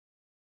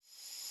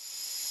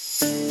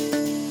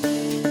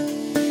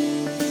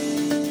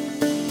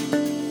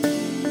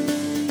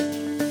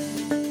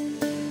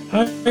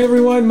Hi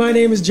everyone, my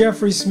name is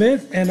Jeffrey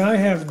Smith and I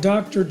have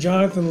Dr.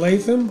 Jonathan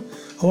Latham,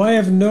 who I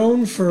have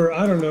known for,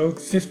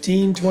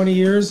 15, 20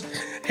 years.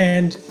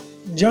 And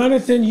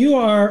Jonathan, you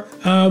are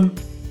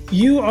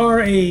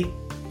a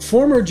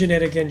former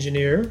genetic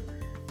engineer,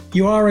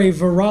 you are a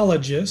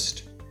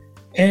virologist,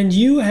 and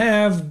you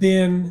have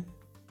been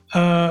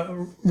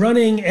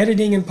running,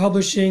 editing, and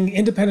publishing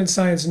Independent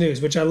Science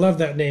News, which I love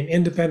that name,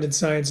 Independent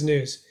Science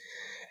News.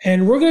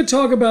 And we're going to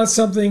talk about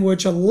something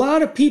which a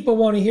lot of people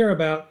want to hear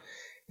about: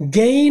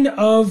 gain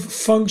of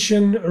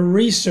function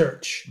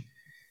research.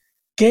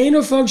 Gain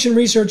of function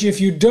research,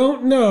 if you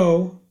don't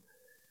know,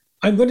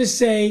 I'm going to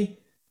say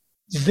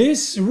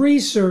this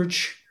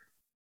research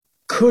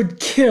could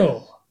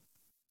kill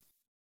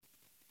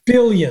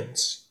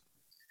billions.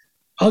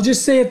 I'll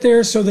just say it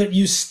there so that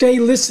you stay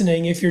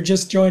listening if you're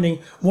just joining,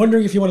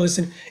 wondering if you want to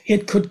listen.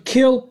 It could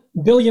kill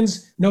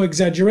billions, no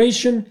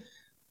exaggeration.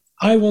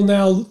 I will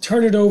now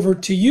turn it over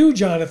to you,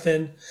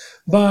 Jonathan,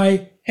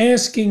 by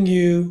asking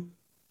you,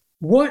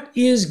 what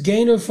is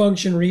gain of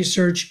function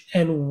research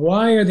and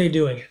why are they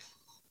doing it?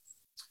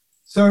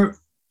 So,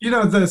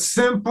 the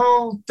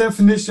simple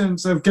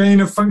definitions of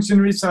gain of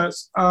function research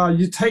are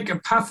you take a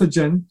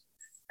pathogen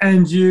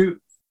and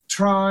you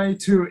try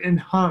to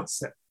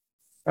enhance it,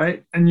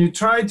 right? And you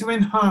try to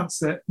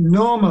enhance it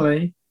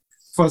normally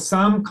for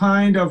some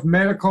kind of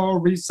medical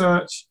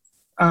research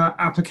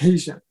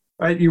application,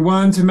 right? You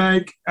want to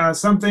make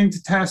something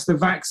to test a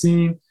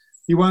vaccine.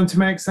 You want to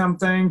make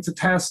something to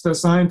test a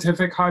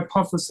scientific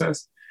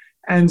hypothesis.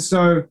 And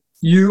so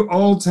you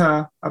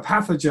alter a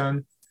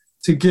pathogen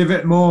to give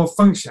it more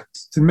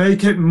functions, to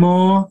make it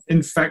more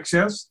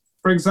infectious,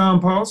 for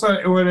example, so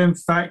it would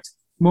infect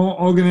more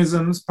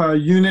organisms per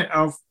unit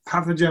of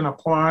pathogen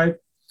applied,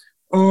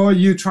 or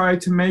you try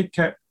to make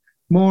it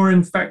more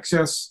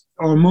infectious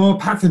or more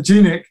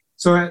pathogenic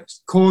so it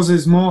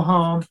causes more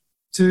harm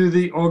to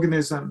the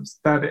organisms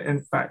that it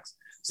infects.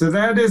 So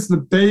that is the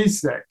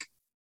basic.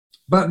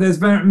 But there's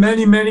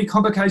many, many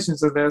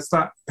complications of this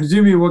that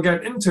presumably we'll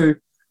get into.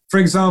 For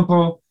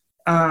example,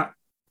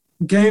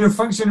 gain of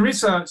function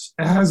research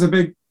has a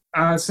big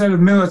set of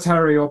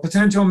military or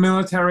potential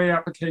military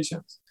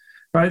applications,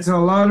 right? So a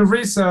lot of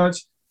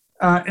research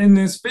in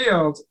this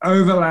field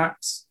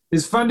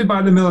is funded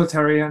by the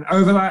military and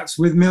overlaps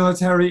with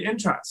military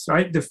interests,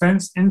 right?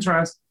 Defense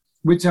interests,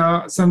 which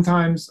are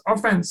sometimes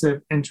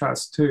offensive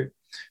interests too.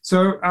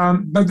 So,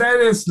 but that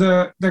is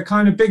the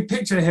kind of big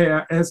picture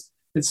here is,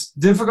 it's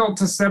difficult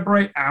to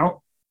separate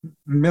out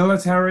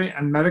military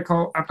and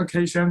medical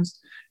applications,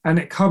 and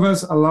it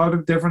covers a lot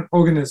of different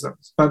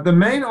organisms. But the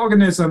main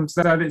organisms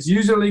that it's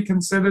usually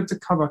considered to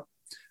cover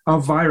are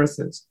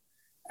viruses.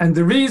 And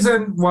the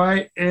reason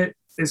why it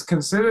is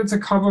considered to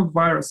cover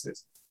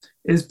viruses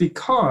is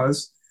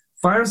because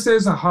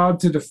viruses are hard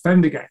to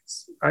defend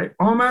against, right?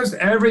 Almost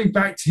every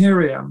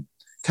bacterium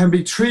can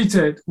be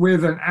treated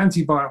with an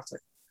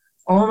antibiotic.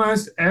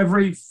 Almost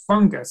every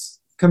fungus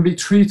can be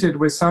treated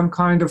with some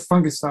kind of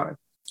fungicide.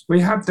 We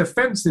have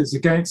defenses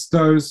against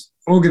those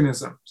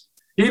organisms.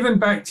 Even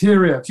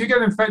bacteria, if you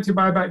get infected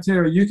by a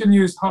bacteria, you can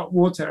use hot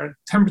water and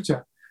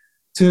temperature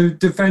to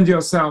defend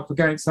yourself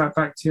against that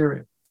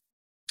bacteria.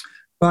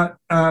 But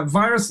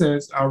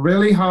viruses are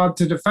really hard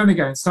to defend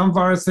against. Some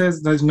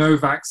viruses, there's no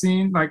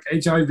vaccine, like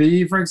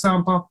HIV, for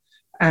example.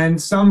 And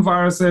some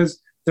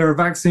viruses, there are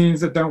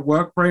vaccines that don't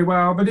work very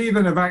well, but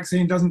even a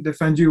vaccine doesn't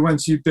defend you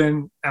once you've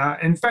been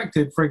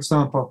infected, for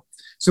example.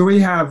 So we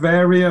have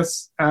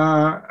various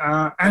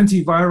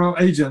antiviral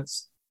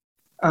agents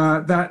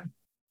that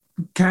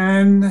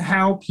can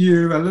help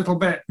you a little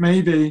bit,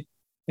 maybe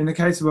in the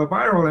case of a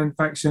viral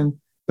infection,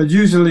 but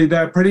usually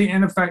they're pretty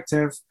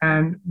ineffective,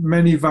 and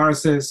many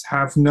viruses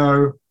have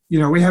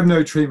we have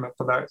no treatment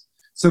for those.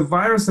 So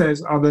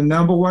viruses are the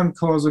number one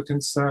cause of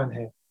concern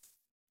here.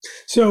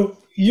 So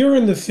you're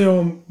in the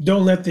film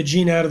Don't Let the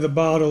Gene Out of the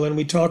Bottle, and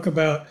we talk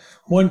about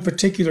one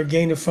particular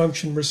gain of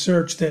function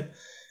research that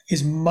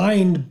is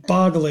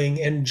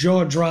mind-boggling and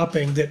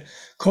jaw-dropping that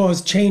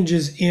caused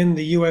changes in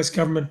the U.S.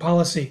 government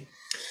policy.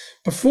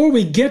 Before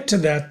we get to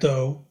that,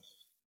 though,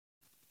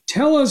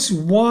 tell us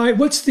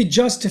what's the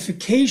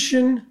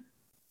justification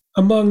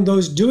among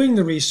those doing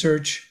the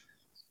research?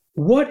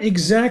 What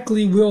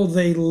exactly will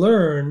they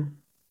learn?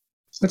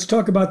 Let's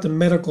talk about the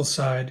medical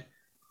side.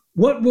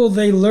 What will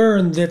they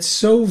learn that's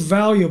so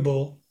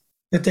valuable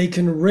that they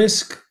can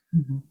risk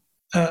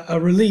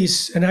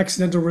an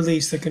accidental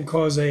release that can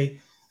cause a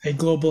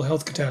global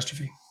health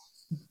catastrophe?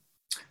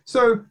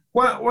 So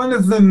one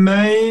of the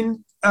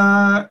main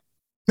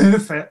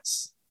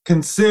benefits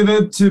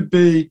considered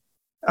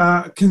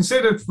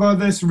for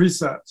this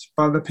research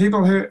by the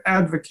people who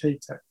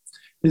advocate it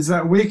is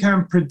that we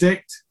can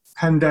predict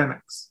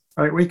pandemics,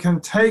 right? We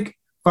can take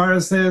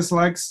viruses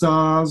like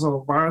SARS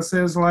or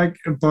viruses like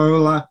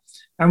Ebola,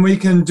 and we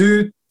can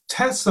do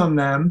tests on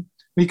them.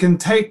 We can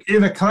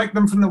either collect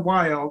them from the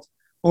wild,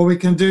 or we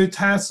can do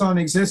tests on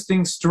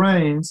existing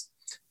strains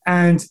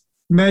and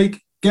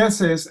make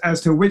guesses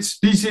as to which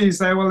species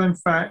they will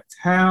infect,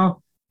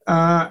 how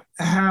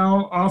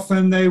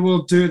often they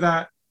will do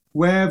that,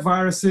 where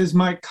viruses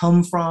might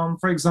come from,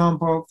 for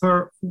example.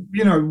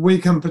 We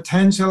can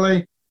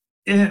potentially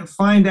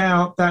find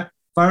out that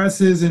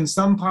viruses in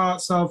some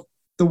parts of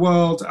the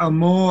world are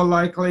more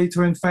likely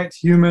to infect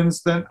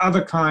humans than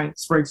other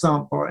kinds, for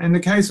example. In the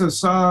case of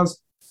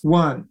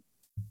SARS-1,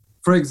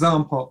 for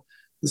example,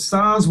 the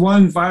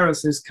SARS-1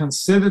 virus is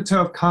considered to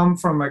have come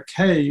from a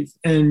cave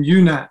in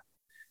Yunnan.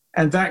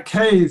 And that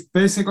cave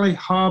basically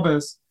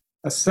harbors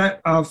a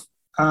set of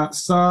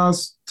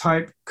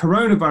SARS-type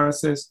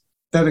coronaviruses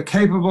that are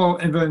capable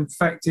of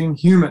infecting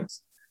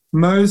humans.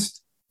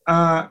 Most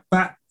bat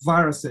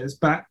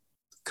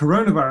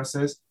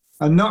coronaviruses,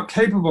 are not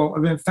capable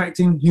of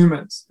infecting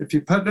humans. If you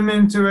put them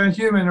into a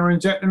human or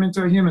inject them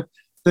into a human,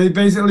 they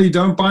basically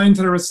don't bind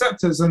to the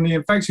receptors and the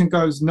infection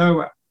goes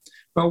nowhere.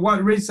 But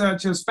what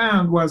researchers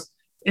found was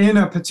in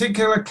a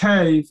particular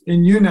cave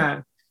in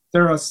Yunnan,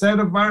 there are a set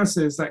of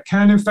viruses that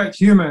can infect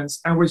humans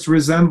and which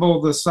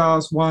resemble the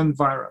SARS-1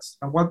 virus.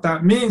 And what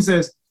that means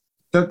is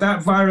that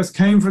that virus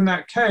came from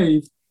that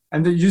cave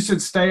and that you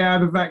should stay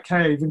out of that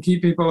cave and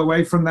keep people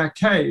away from that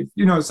cave.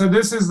 So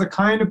this is the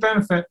kind of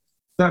benefit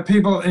that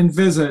people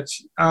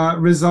envisage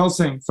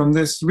resulting from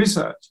this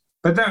research.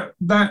 But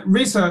that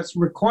research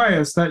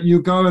requires that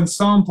you go and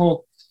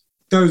sample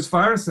those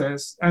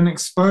viruses and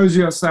expose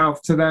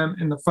yourself to them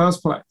in the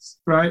first place,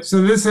 right?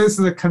 So this is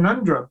the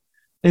conundrum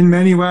in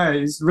many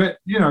ways, writ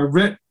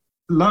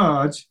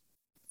large,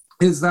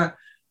 is that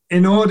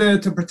in order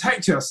to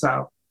protect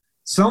yourself,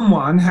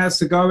 someone has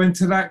to go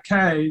into that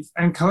cave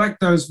and collect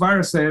those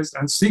viruses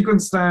and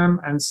sequence them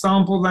and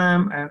sample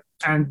them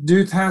and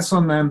do tests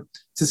on them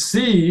to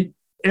see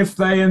if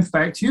they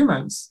infect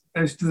humans.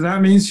 If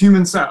that means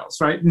human cells,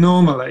 right?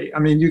 Normally, I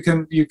mean, you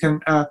can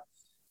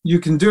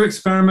do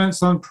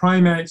experiments on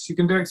primates, you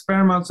can do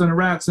experiments on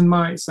rats and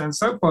mice and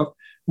so forth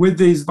with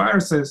these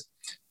viruses,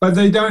 but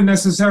they don't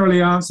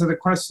necessarily answer the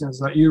questions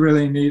that you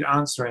really need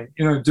answering.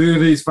 Do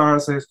these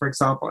viruses, for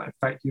example,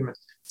 infect humans?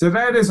 So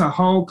that is a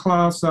whole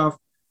class of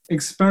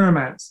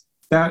experiments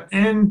that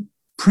in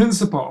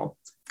principle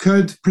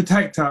could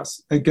protect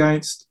us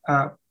against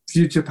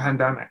future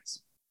pandemics.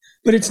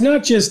 But it's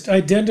not just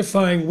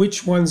identifying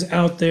which ones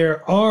out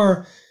there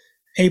are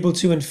able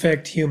to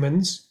infect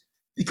humans,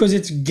 because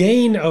it's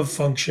gain of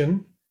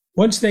function.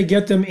 Once they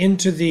get them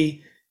into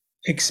the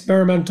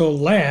experimental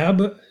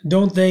lab,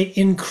 don't they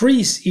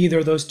increase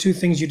either those two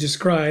things you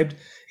described,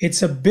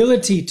 its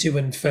ability to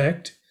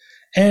infect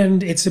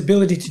and its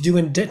ability to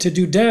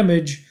do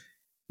damage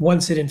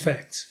once it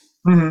infects?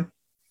 Mm-hmm.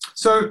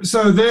 So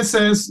this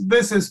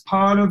is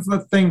part of the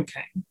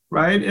thinking,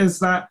 right? Is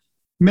that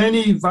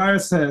many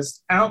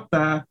viruses out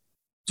there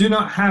do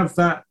not have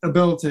that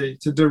ability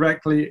to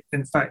directly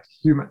infect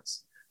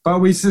humans, but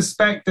we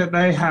suspect that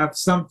they have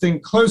something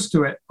close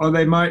to it, or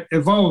they might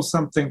evolve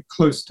something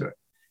close to it.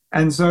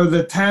 And so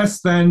the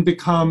test then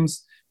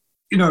becomes,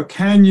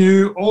 can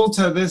you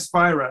alter this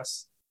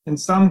virus in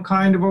some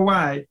kind of a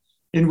way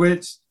in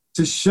which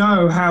to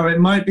show how it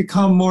might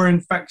become more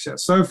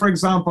infectious? So, for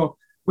example,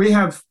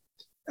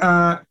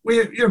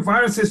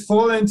 viruses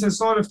fall into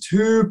sort of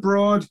two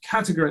broad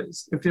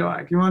categories, if you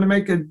like. You want to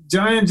make a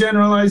giant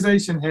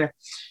generalization here.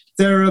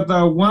 There are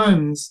the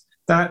ones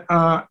that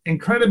are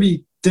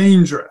incredibly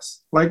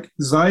dangerous, like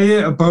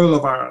Zaire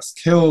Ebola virus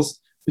kills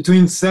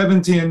between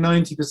 70 and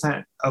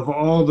 90% of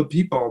all the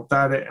people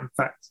that it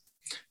infects.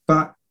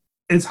 But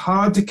it's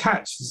hard to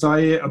catch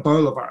Zaire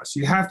Ebola virus.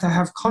 You have to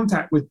have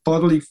contact with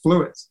bodily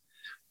fluids.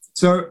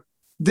 So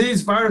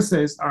these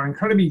viruses are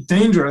incredibly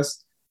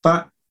dangerous,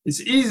 but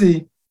it's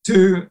easy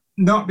to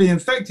not be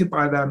infected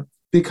by them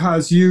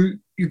because you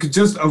could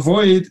just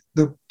avoid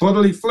the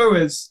bodily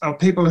fluids of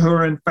people who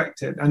are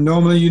infected. And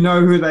normally you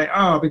know who they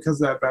are because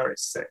they're very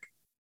sick.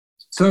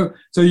 So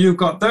you've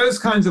got those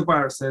kinds of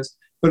viruses,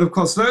 but of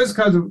course those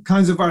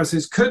kinds of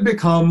viruses could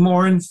become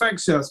more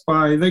infectious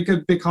they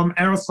could become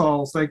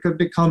aerosols, they could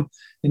become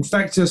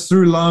infectious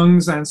through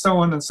lungs and so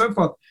on and so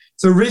forth.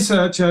 So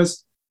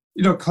researchers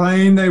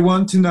claim they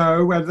want to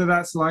know whether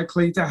that's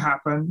likely to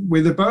happen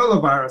with Ebola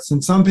virus.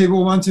 And some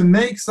people want to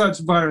make such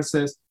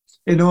viruses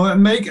in order to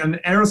make an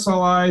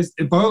aerosolized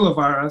Ebola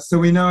virus so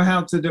we know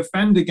how to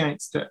defend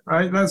against it,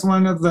 right? That's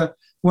one of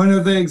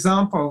the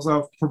examples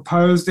of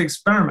proposed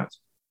experiments.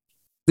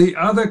 The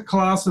other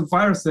class of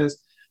viruses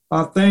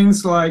are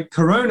things like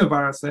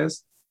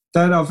coronaviruses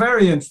that are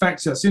very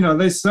infectious.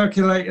 They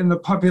circulate in the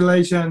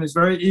population. It's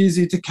very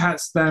easy to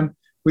catch them.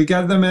 We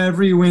get them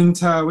every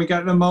winter. We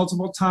get them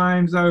multiple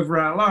times over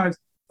our lives.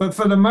 But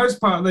for the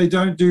most part, they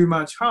don't do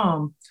much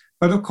harm.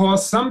 But of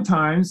course,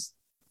 sometimes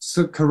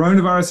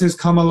coronaviruses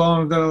come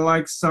along that are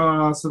like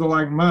SARS, that are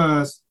like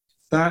MERS,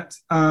 that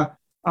are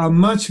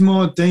much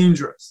more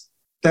dangerous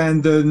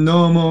than the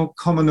normal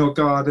common or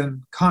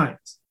garden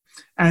kinds.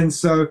 And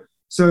so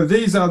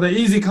these are the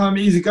easy come,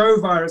 easy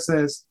go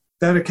viruses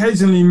that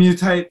occasionally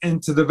mutate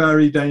into the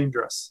very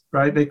dangerous,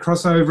 right? They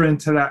cross over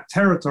into that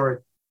territory.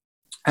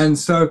 And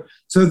so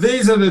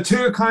these are the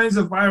two kinds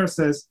of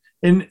viruses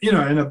in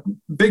a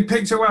big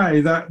picture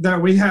way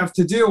that we have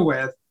to deal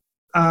with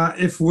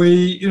if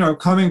we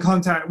come in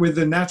contact with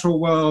the natural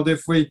world,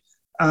 if we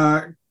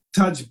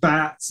touch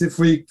bats, if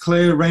we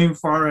clear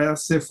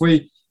rainforests,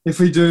 if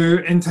we do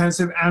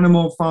intensive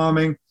animal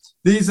farming.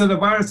 These are the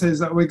viruses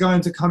that we're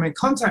going to come in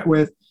contact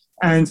with.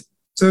 And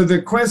so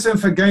the question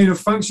for gain of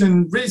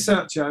function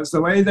researchers,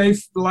 the way they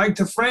like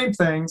to frame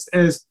things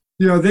is,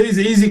 these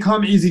easy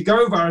come, easy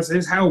go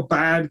viruses, how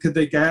bad could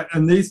they get?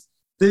 And these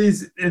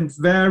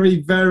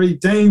very, very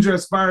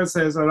dangerous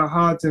viruses that are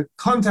hard to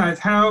contact,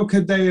 how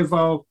could they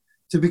evolve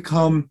to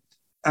become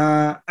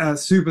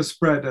super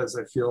spreaders,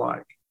 if you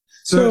like?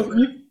 So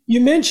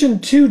you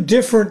mentioned two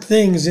different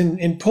things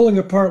in pulling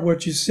apart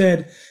what you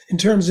said in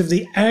terms of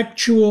the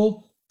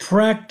actual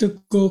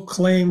practical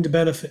claimed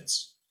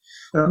benefits.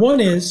 One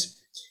is,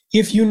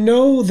 if you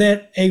know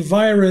that a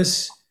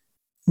virus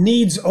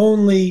needs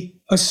only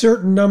a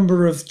certain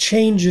number of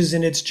changes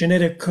in its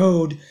genetic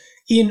code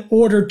in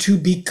order to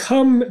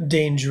become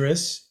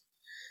dangerous,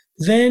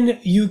 then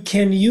you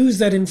can use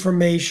that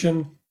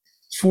information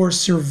for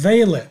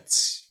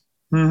surveillance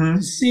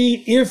to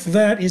see if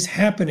that is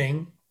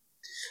happening.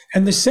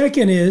 And the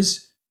second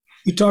is,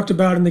 you talked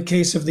about in the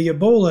case of the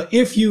Ebola,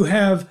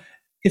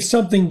 if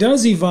something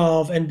does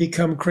evolve and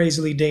become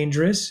crazily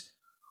dangerous,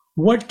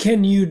 what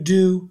can you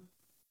do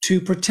to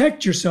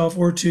protect yourself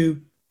or to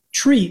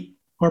treat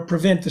or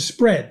prevent the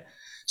spread?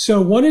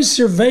 So one is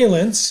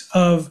surveillance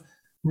of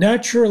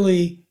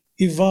naturally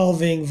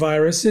evolving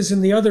viruses,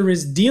 and the other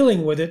is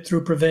dealing with it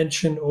through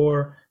prevention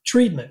or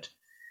treatment.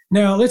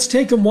 Now, let's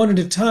take them one at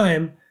a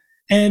time.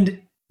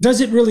 And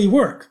does it really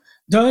work?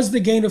 Does the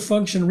gain of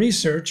function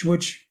research,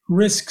 which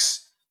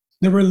risks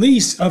the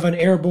release of an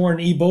airborne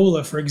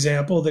Ebola, for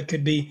example, that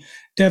could be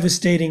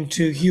devastating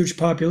to huge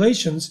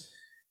populations,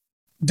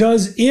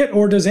 does it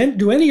or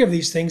do any of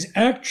these things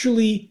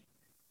actually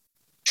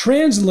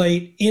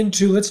translate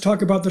into, let's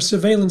talk about the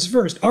surveillance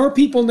first. Are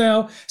people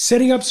now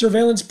setting up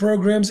surveillance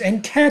programs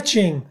and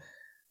catching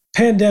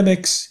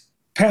pandemics,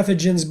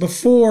 pathogens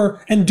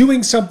before and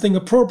doing something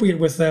appropriate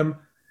with them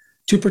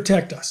to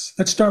protect us?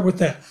 Let's start with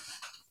that.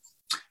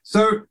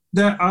 So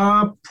there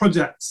are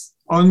projects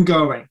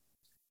ongoing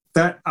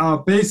that are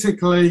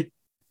basically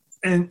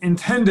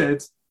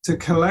intended to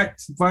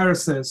collect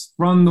viruses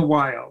from the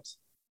wild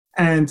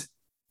and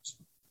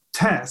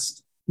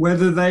test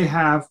whether they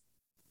have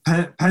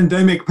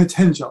pandemic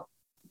potential,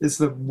 is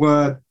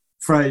the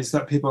phrase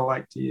that people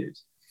like to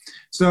use.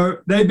 So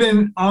they've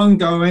been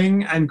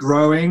ongoing and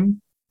growing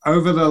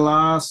over the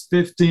last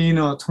 15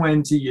 or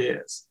 20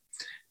 years.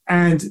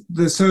 And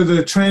so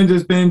the trend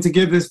has been to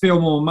give this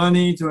field more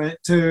money,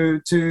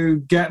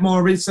 to get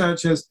more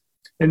researchers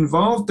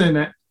involved in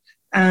it.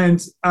 And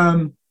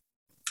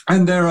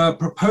there are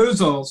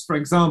proposals, for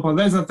example,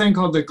 there's a thing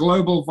called the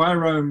Global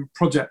Virome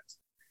Project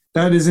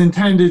that is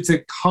intended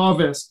to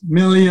harvest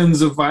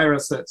millions of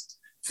viruses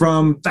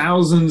from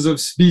thousands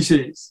of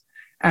species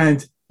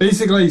and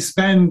basically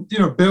spend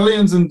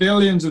billions and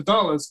billions of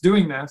dollars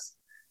doing this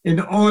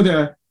in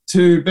order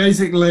to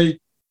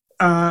basically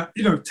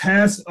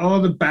test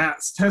all the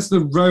bats, test the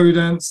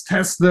rodents,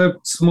 test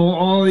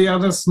all the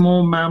other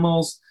small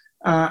mammals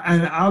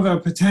and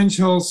other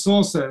potential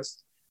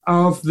sources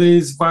of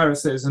these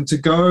viruses, and to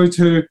go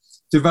to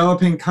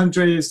developing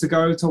countries, to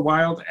go to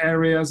wild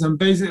areas and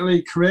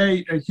basically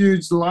create a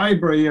huge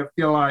library, if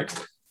you like,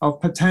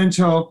 of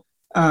potential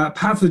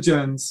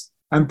pathogens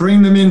and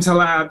bring them into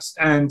labs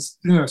and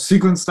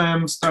sequence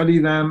them, study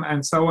them,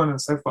 and so on and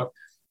so forth.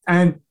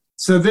 And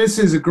so this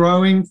is a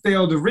growing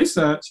field of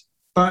research,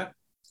 but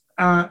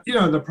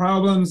the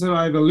problems that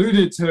I've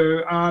alluded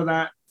to are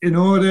that in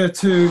order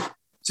to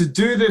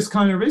do this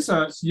kind of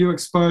research, you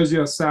expose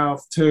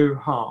yourself to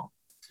harm.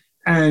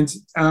 And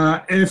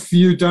if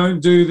you don't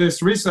do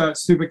this research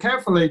super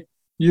carefully,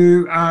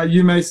 you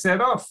may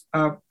set off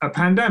a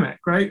pandemic,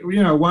 right?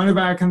 One of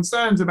our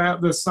concerns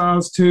about the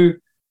SARS-2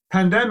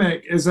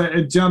 pandemic is that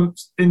it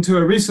jumped into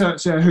a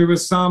researcher who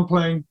was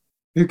sampling,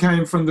 who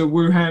came from the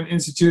Wuhan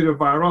Institute of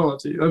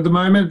Virology. At the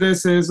moment,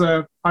 this is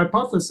a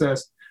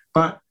hypothesis,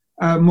 but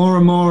more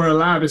and more a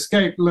lab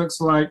escape looks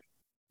like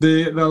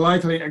the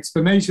likely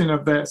explanation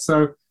of this.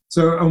 They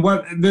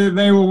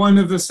were one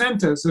of the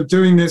centers of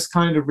doing this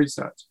kind of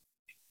research.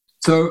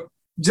 So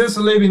just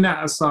leaving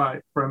that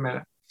aside for a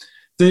minute,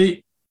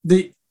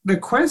 the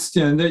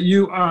question that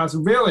you asked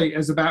really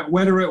is about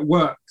whether it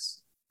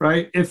works,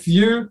 right? If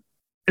you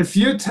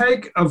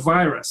take a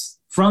virus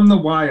from the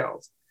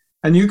wild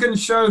and you can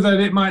show that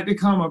it might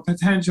become a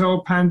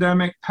potential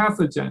pandemic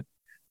pathogen,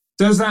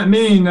 does that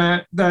mean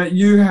that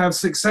you have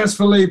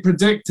successfully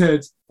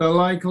predicted the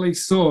likely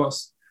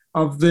source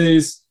of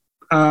these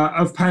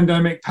of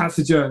pandemic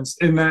pathogens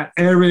in that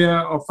area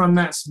or from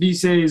that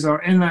species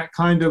or in that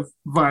kind of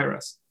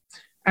virus?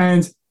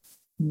 And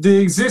the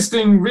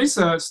existing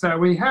research that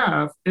we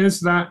have is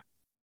that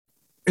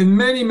in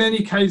many,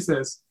 many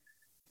cases,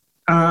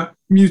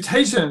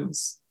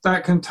 mutations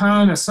that can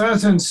turn a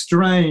certain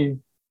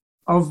strain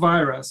of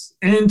virus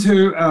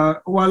into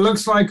what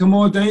looks like a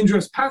more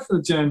dangerous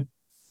pathogen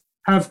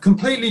have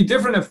completely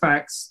different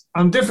effects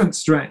on different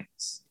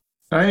strains,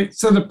 right?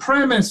 So the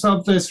premise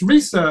of this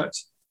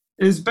research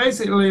is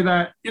basically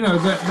that,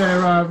 that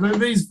there are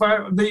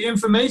the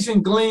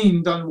information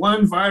gleaned on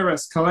one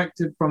virus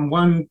collected from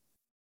one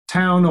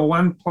town or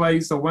one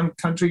place or one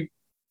country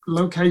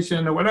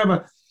location or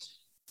whatever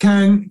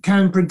can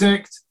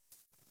predict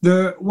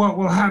what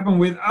will happen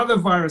with other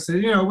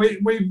viruses.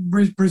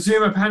 We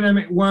presume a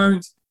pandemic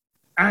won't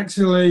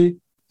actually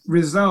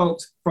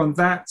result from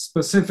that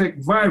specific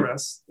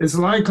virus. It's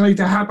likely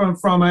to happen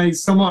from a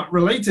somewhat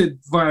related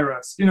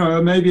virus,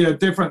 maybe a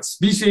different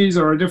species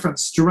or a different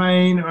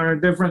strain or a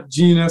different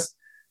genus.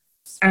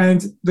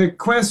 And the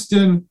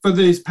question for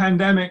these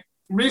pandemic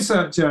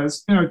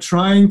researchers,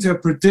 trying to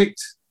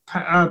predict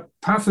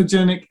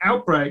pathogenic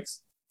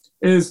outbreaks,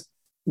 is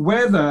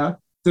whether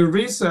the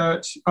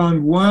research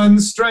on one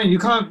strain, you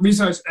can't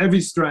research every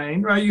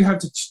strain, right? You have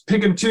to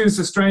pick and choose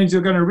the strains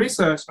you're going to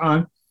research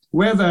on,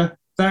 whether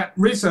that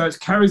research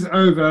carries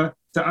over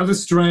to other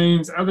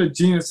strains, other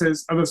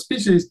genuses, other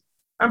species.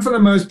 And for the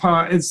most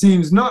part, it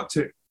seems not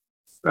to,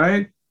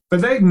 right?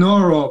 But they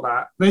ignore all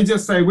that. They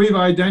just say, we've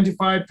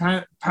identified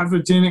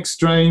pathogenic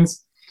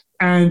strains,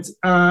 and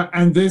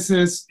this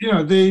is,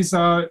 these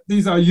are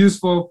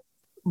useful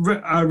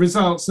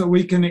results that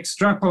we can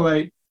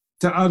extrapolate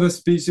to other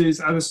species,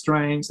 other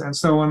strains, and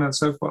so on and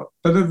so forth.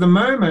 But at the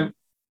moment,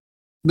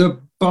 the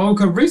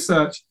bulk of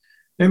research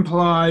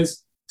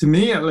implies, to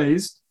me at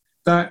least,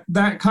 that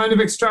kind of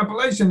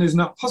extrapolation is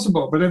not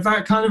possible. But if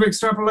that kind of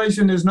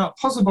extrapolation is not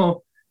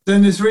possible,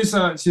 then this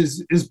research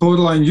is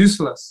borderline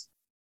useless,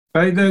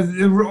 right?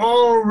 It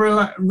all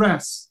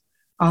rests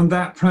on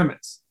that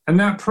premise. And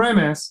that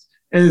premise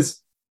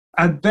is,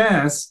 at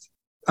best,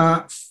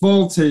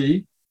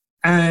 faulty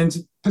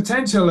and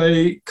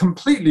potentially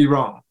completely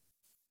wrong.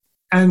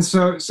 And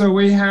so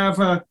we have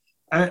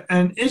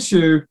an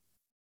issue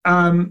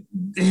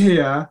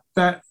here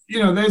that,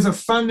 there's a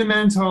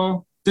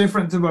fundamental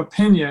difference of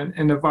opinion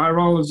in the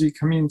virology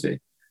community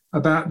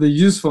about the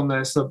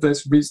usefulness of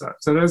this research.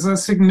 So there's a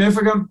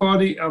significant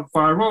body of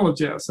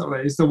virologists, at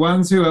least, the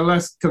ones who are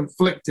less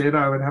conflicted,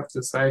 I would have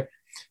to say,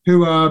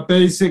 who are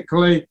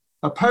basically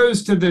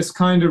opposed to this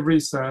kind of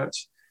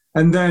research.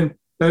 And then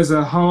there's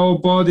a whole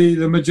body,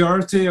 the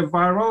majority of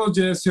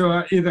virologists, who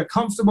are either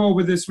comfortable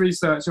with this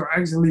research or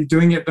actually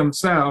doing it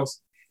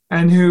themselves,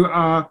 and who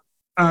are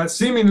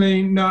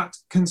seemingly not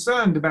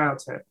concerned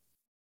about it.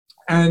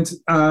 And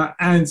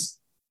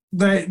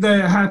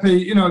they're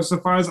happy, so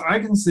far as I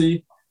can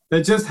see,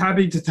 they're just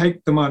happy to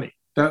take the money.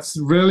 That's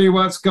really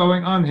what's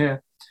going on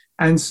here.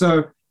 And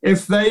so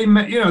if they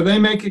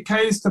make a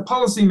case to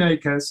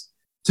policymakers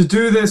to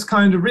do this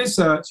kind of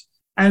research,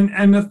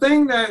 and the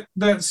thing that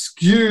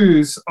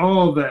skews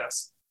all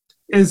this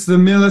is the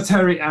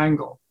military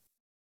angle,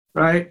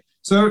 right?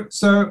 So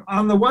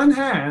on the one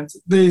hand,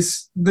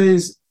 these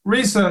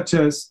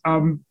researchers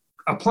are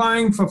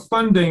applying for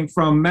funding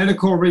from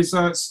medical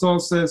research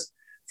sources,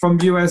 from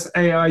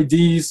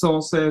USAID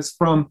sources,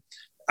 from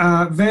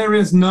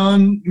various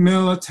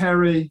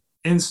non-military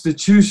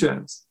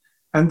institutions.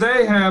 And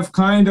they have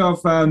kind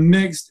of a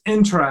mixed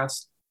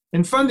interest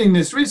in funding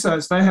this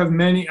research. They have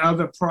many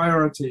other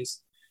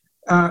priorities.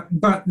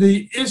 But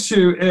the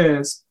issue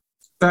is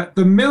that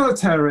the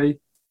military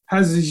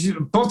has a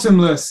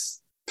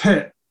bottomless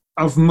pit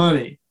of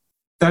money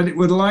that it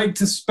would like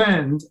to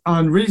spend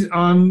on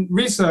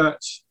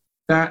research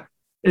that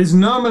is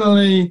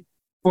nominally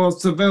for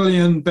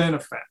civilian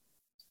benefit,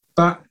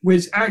 but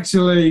which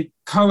actually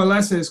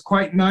coalesces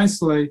quite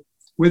nicely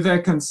with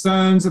their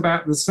concerns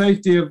about the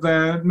safety of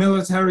their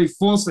military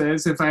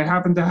forces if they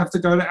happen to have to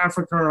go to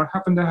Africa or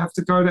happen to have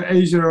to go to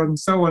Asia and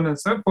so on and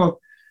so forth.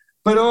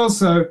 But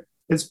also,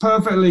 it's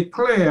perfectly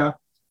clear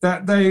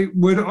that they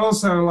would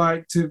also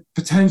like to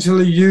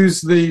potentially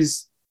use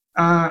these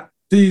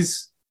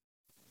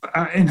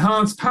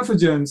enhanced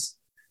pathogens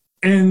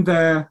in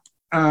their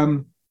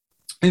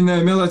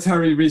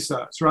military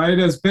research, right?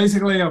 As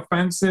basically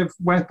offensive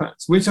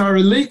weapons, which are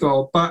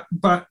illegal. But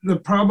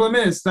the problem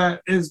is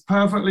that it's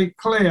perfectly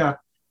clear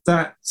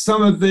that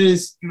some of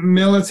these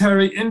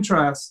military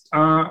interests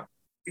or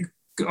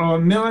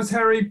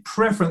military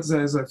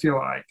preferences, if you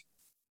like,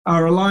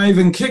 are alive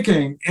and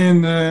kicking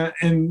in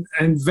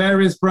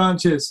various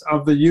branches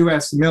of the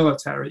U.S.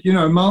 military.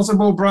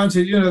 Multiple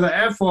branches. The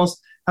Air Force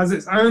has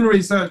its own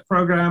research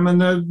program, and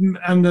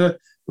the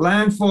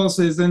land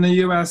forces in the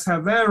U.S.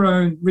 have their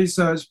own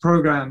research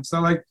programs.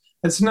 So,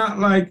 it's not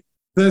like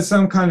there's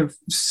some kind of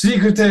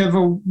secretive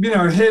or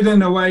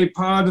hidden away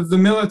part of the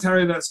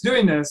military that's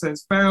doing this.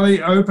 It's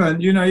fairly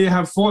open. You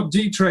have Fort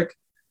Detrick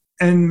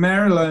in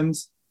Maryland.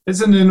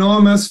 It's an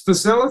enormous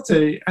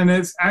facility, and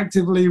it's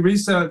actively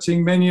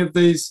researching many of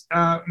these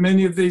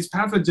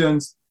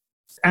pathogens.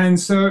 And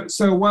so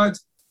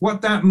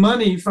what that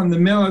money from the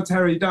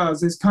military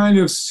does is kind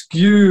of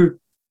skew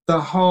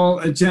the whole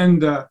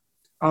agenda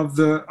of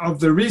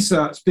the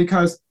research,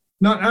 because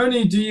not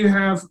only do you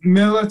have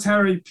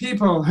military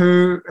people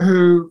who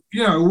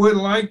would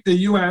like the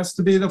U.S.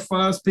 to be the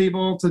first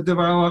people to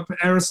develop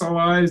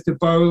aerosolized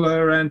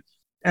Ebola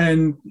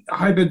and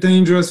hyper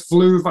dangerous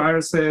flu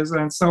viruses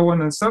and so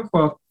on and so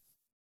forth.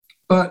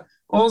 But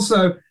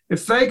also,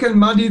 if they can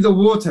muddy the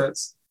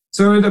waters,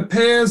 so it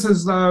appears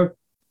as though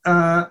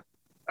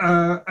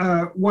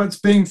what's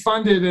being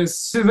funded is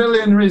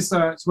civilian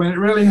research when it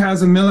really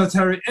has a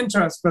military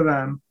interest for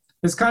them.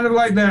 It's kind of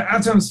like their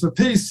Atoms for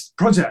Peace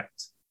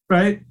project,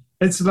 right?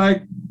 It's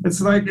like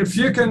if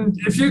you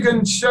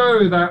can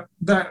show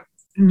that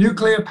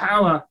nuclear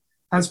power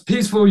has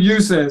peaceful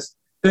uses,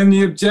 then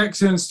the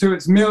objections to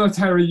its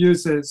military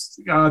uses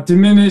are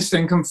diminished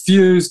and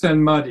confused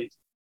and muddied.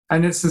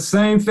 And it's the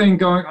same thing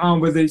going on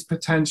with these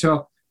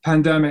potential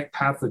pandemic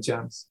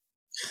pathogens.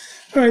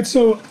 All right,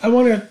 so I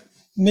want to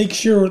make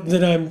sure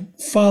that I'm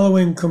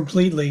following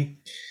completely.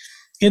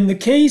 In the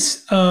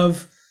case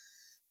of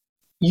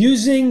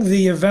using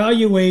the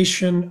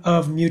evaluation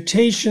of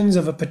mutations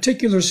of a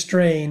particular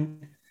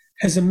strain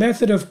as a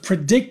method of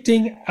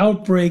predicting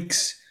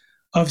outbreaks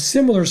of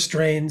similar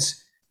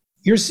strains,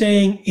 you're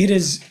saying it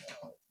is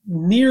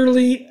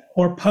nearly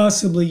or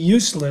possibly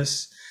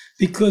useless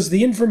because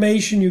the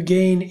information you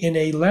gain in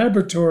a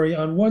laboratory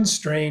on one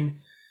strain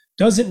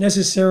doesn't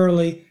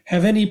necessarily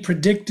have any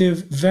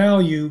predictive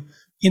value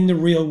in the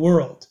real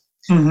world.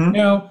 Mm-hmm.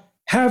 Now,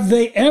 have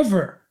they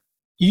ever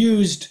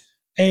used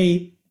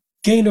a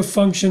gain of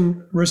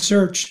function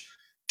research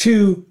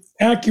to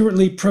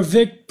accurately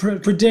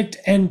predict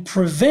and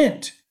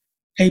prevent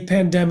a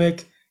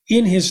pandemic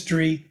in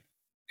history?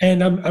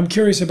 And I'm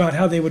curious about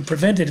how they would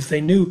prevent it if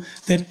they knew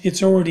that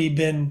it's already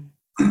been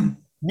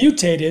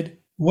mutated.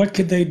 What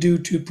could they do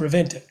to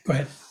prevent it? Go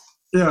ahead.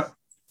 Yeah,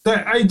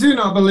 I do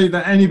not believe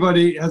that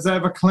anybody has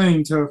ever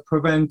claimed to have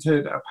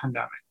prevented a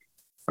pandemic,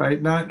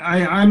 right?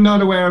 I'm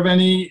not aware of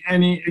any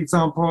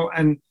example,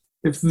 and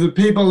if the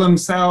people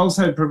themselves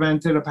had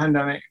prevented a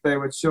pandemic, they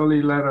would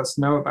surely let us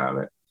know about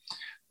it.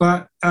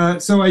 But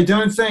so I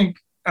don't think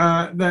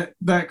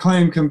that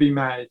claim can be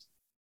made.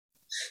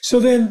 So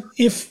then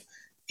if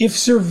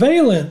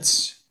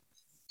surveillance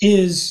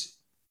is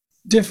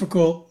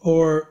difficult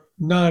or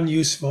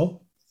non-useful,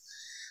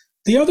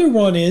 the other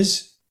one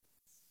is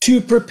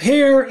to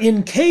prepare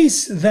in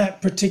case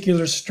that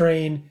particular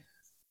strain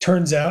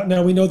turns out.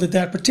 Now we know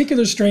that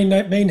particular strain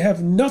may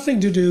have nothing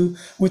to do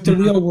with the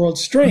real world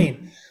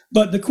strain.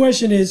 But the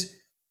question is,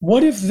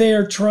 what if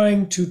they're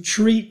trying to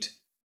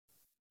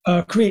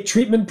create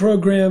treatment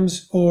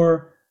programs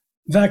or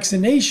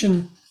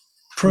vaccination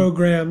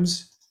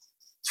programs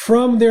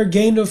from their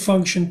gain of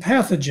function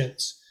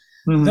pathogens?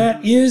 Mm-hmm.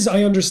 That is,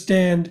 I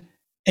understand,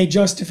 a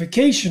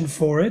justification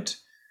for it.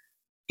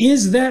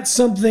 Is that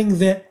something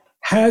that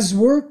has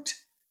worked?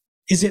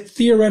 Is it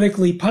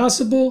theoretically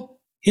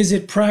possible? Is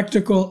it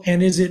practical?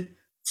 And is it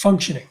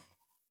functioning?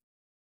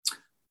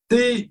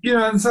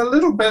 It's a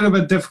little bit of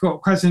a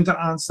difficult question to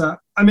answer.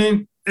 I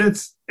mean,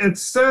 it's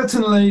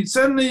certainly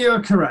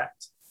you're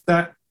correct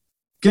that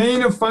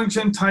gain of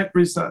function type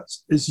research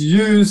is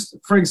used,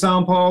 for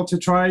example, to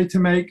try to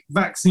make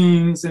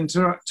vaccines and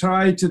to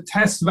try to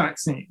test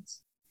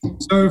vaccines.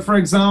 So, for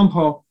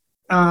example,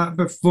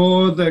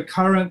 before the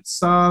current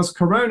SARS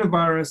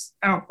coronavirus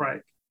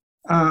outbreak,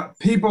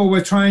 people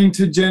were trying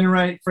to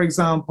generate, for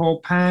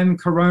example,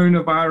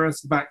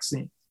 pan-coronavirus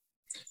vaccines.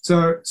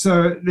 So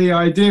the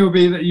idea would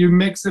be that you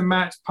mix and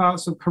match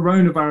parts of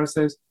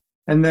coronaviruses,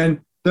 and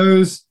then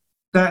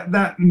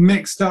that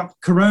mixed up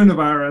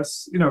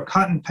coronavirus,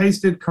 cut and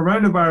pasted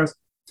coronavirus,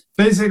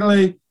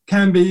 basically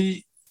can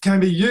be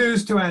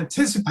used to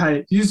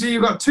anticipate. You see,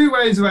 you've got two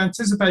ways of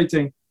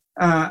anticipating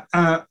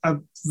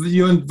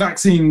your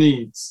vaccine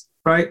needs,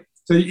 right?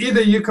 So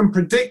either you can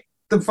predict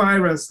the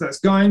virus that's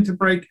going to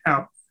break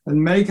out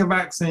and make a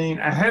vaccine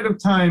ahead of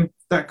time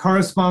that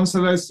corresponds to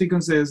those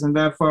sequences, and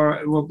therefore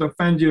it will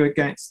defend you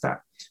against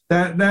that.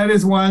 That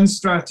is one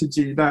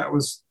strategy that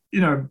was,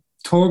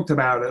 talked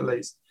about at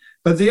least.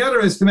 But the other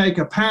is to make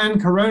a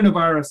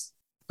pan-coronavirus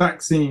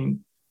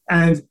vaccine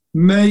and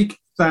make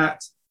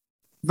that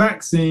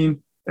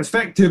vaccine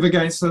effective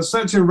against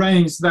such a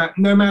range that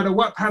no matter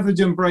what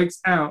pathogen breaks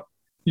out,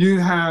 you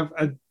have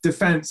a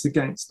defense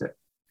against it.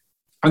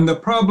 And the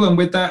problem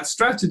with that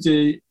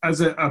strategy, as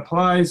it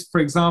applies,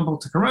 for example,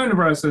 to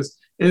coronaviruses,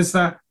 is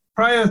that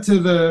prior to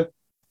the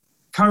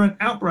current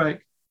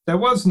outbreak, there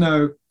was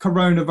no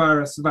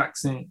coronavirus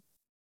vaccine,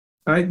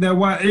 right?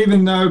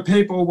 Even though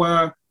people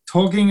were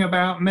talking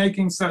about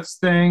making such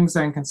things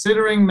and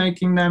considering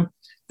making them,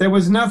 there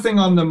was nothing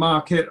on the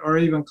market or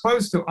even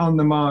close to on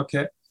the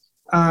market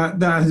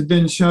that has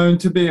been shown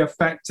to be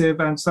effective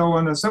and so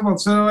on and so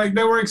forth. So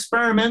there were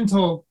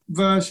experimental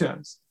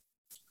versions,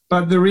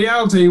 but the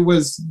reality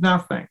was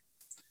nothing.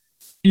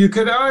 You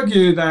could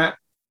argue that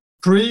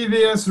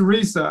previous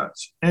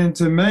research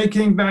into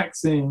making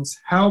vaccines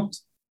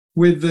helped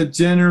with the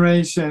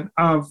generation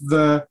of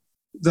the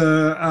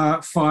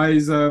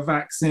Pfizer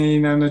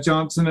vaccine and the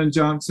Johnson &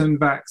 Johnson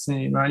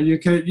vaccine, right?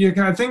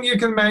 I think you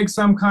can make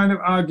some kind of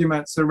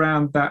arguments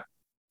around that,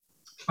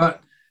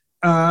 but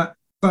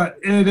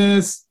it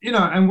is,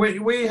 and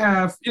we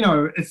have,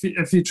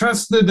 if you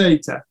trust the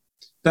data,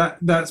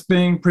 that's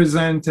being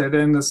presented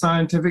in the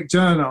scientific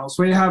journals.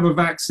 We have a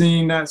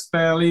vaccine that's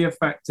fairly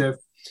effective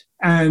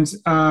and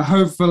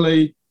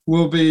hopefully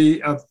will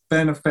be of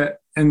benefit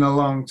in the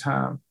long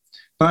term.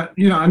 But,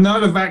 I'm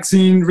not a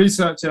vaccine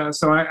researcher,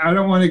 so I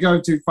don't want to go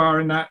too far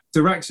in that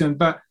direction.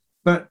 But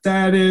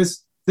that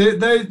is,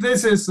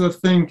 this is the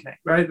thinking,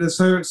 right?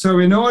 So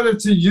in order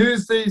to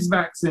use these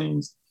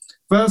vaccines,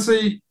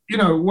 firstly,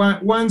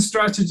 one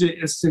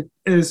strategy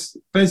is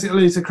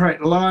basically to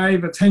create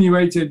live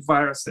attenuated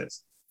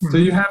viruses. Mm-hmm. So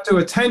you have to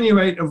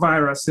attenuate a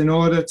virus in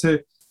order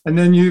to, and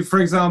then you, for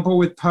example,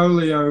 with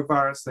polio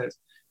viruses,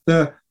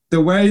 the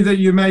way that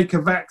you make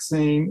a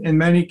vaccine in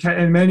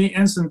many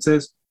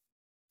instances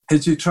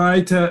is you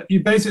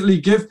basically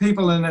give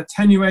people an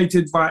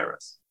attenuated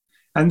virus.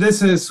 And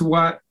this is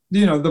what,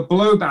 the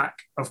blowback,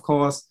 of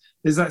course,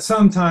 is that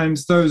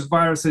sometimes those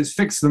viruses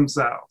fix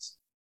themselves,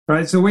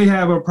 right? So we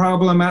have a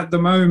problem at the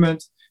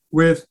moment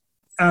with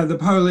the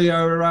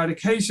polio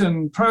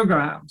eradication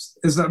programs,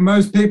 is that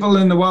most people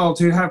in the world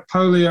who have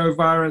polio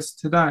virus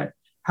today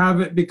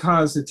have it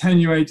because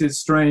attenuated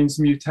strains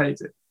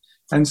mutated.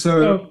 And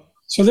so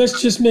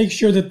let's just make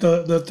sure that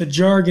the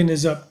jargon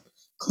is up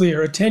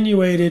clear.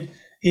 Attenuated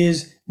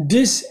is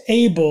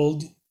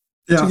disabled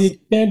to the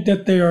extent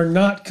that they are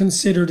not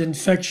considered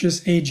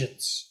infectious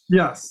agents.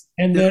 Yes.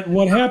 And that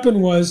what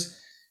happened was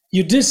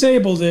you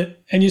disabled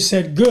it and you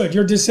said, good,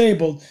 you're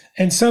disabled.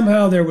 And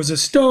somehow there was a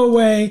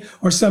stowaway,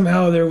 or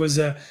somehow there was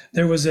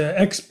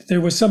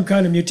some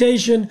kind of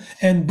mutation,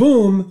 and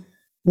boom,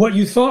 what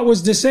you thought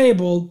was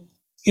disabled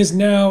is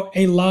now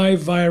a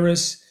live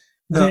virus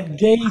that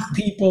gave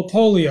people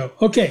polio.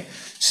 Okay,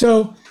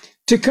 so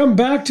to come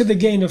back to the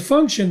gain of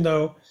function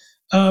though,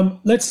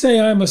 let's say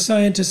I'm a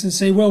scientist and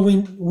say, well,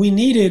 we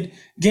needed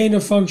gain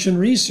of function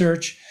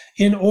research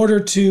in order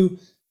to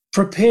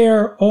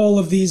prepare all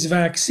of these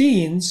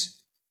vaccines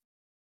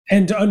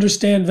and to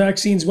understand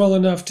vaccines well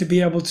enough to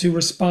be able to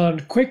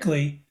respond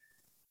quickly.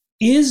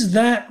 Is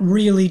that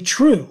really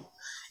true?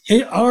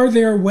 Are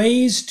there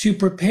ways to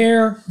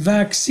prepare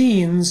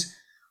vaccines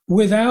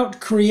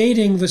without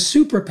creating the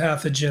super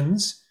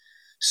pathogens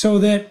so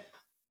that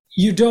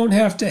you don't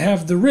have to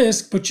have the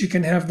risk, but you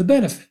can have the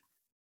benefit?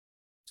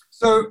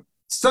 So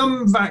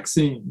some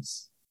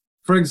vaccines,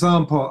 for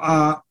example,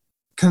 are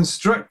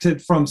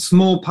constructed from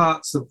small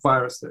parts of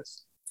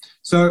viruses.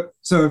 So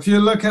if you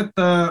look at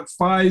the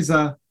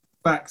Pfizer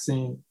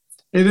vaccine,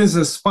 it is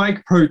a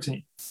spike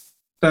protein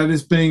that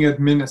is being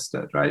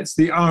administered, right? It's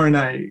the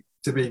RNA,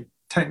 to be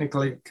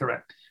technically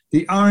correct.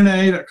 The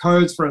RNA that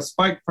codes for a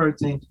spike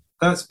protein,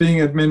 that's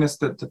being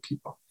administered to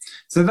people.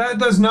 So that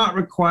does not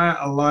require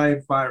a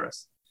live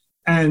virus.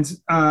 And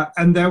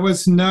there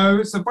was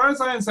no, so far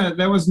as I understand,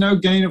 there was no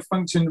gain of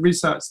function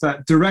research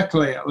that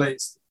directly, at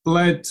least,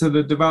 led to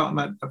the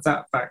development of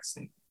that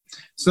vaccine.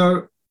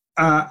 So,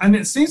 and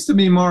it seems to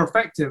be more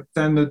effective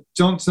than the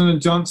Johnson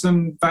 &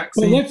 Johnson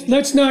vaccine. Well,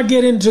 let's not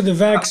get into the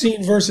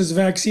vaccine versus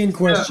vaccine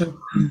question.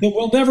 It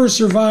will never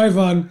survive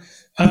on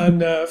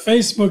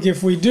Facebook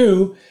if we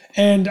do.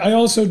 And I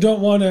also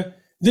don't want to,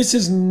 this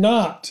is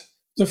not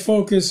the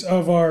focus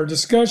of our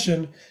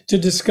discussion to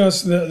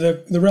discuss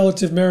the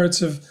relative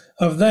merits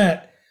of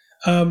that.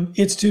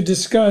 It's to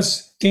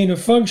discuss gain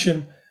of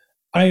function.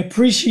 I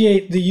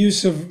appreciate the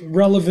use of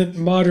relevant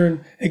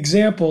modern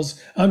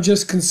examples. I'm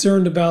just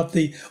concerned about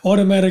the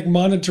automatic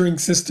monitoring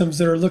systems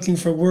that are looking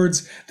for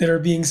words that are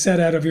being said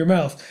out of your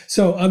mouth.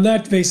 So on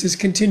that basis,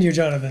 continue,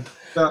 Jonathan.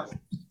 But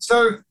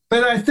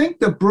I think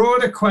the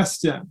broader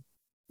question,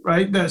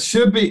 right, that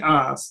should be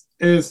asked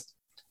is,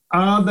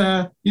 are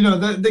there,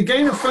 the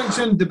gain of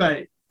function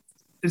debate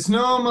is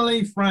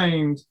normally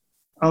framed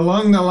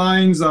along the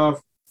lines of,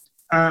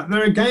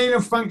 there are gain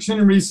of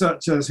function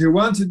researchers who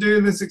want to do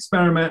this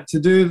experiment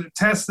to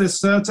test this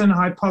certain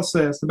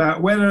hypothesis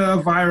about whether a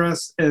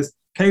virus is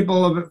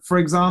capable of, for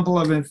example,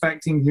 of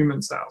infecting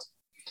human cells.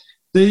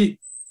 The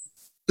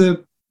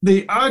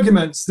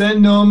arguments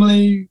then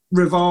normally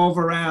revolve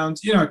around,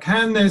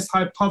 can this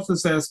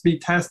hypothesis be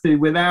tested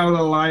without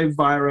a live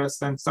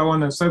virus, and so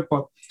on and so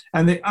forth.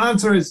 And the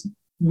answer is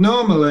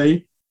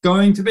normally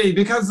going to be,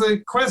 because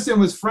the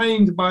question was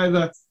framed by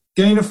the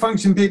gain of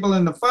function people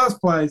in the first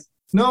place,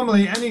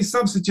 normally any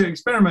substitute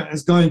experiment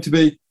is going to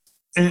be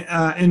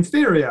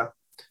inferior.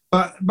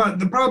 But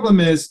the problem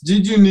is,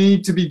 did you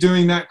need to be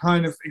doing that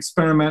kind of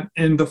experiment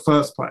in the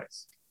first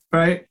place,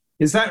 right?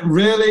 Is that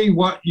really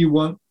what you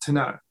want to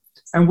know?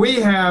 And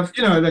we have,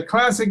 the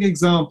classic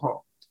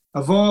example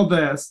of all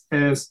this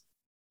is,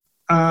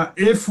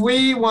 if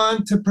we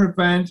want to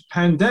prevent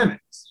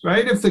pandemics,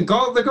 right? If the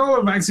goal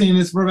of vaccine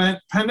is to prevent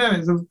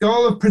pandemics, the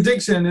goal of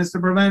prediction is to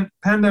prevent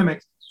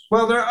pandemics.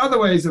 Well, there are other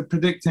ways of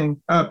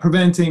preventing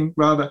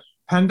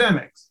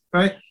pandemics,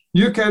 right?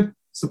 You could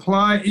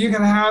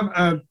have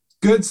a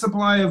good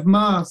supply of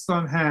masks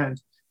on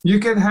hand. You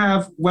could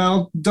have,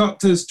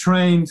 doctors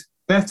trained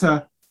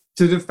better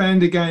to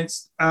defend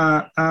against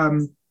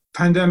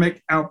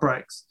pandemic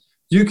outbreaks.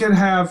 You could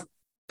have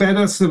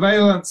better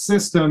surveillance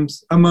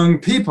systems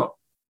among people,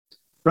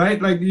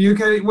 right? Like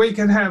we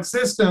could have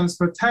systems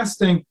for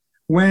testing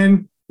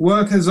when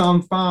workers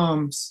on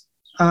farms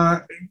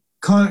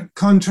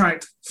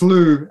contract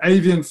flu,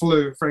 avian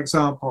flu, for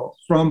example,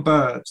 from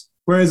birds.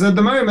 Whereas at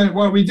the moment,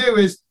 what we do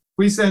is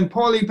we send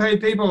poorly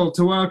paid people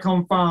to work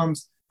on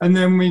farms, and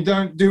then we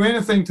don't do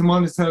anything to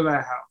monitor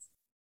their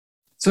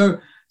health.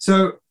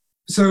 So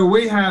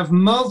we have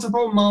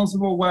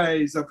multiple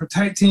ways of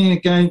protecting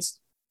against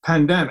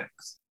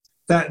pandemics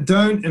that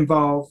don't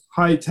involve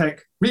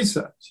high-tech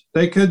research.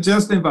 They could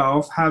just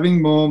involve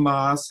having more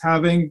masks,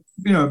 having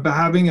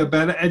a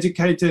better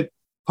educated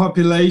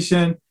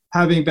population,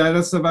 having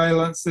better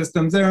surveillance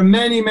systems. There are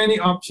many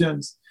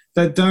options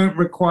that don't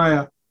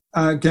require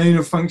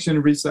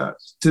gain-of-function research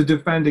to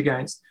defend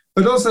against.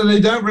 But also they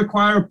don't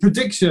require a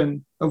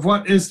prediction of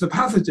what is the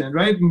pathogen,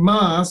 right?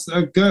 Masks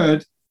are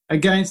good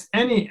against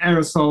any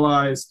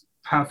aerosolized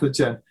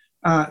pathogen.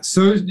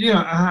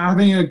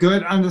 Having a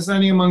good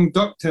understanding among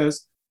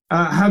doctors,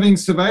 having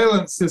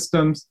surveillance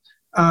systems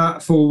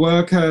for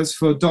workers,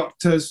 for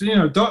doctors.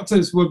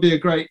 Doctors would be a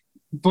great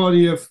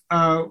body of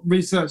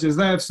researchers.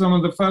 They're some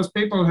of the first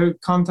people who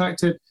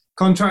contracted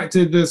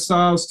the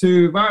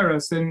SARS-2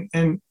 virus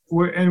in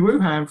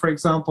Wuhan, for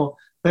example.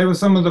 They were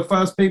some of the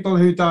first people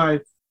who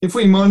died. If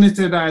we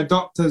monitored our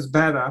doctors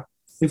better,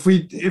 if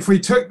we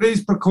took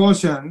these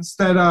precautions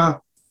that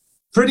are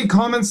pretty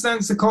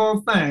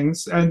commonsensical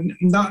things and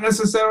not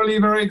necessarily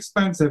very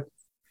expensive,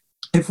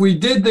 if we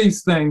did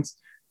these things,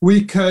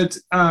 we could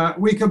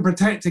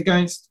protect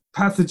against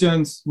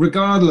pathogens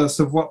regardless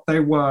of what they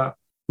were,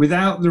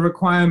 without the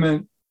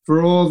requirement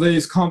for all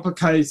these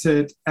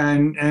complicated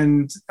and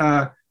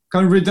kind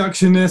of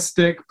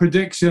reductionistic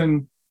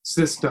prediction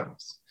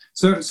systems.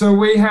 So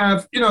we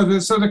have,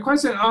 so the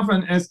question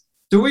often is,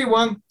 do we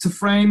want to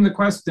frame the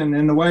question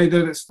in the way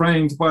that it's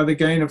framed by the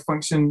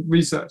gain-of-function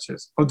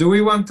researchers? Or do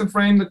we want to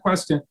frame the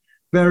question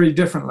very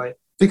differently?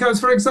 Because,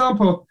 for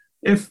example,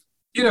 if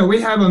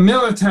we have a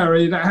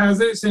military that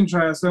has its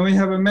interests, and we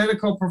have a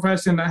medical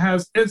profession that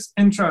has its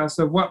interests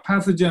of what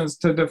pathogens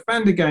to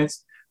defend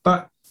against,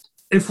 but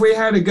if we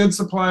had a good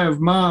supply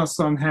of masks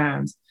on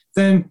hand,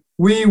 then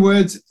we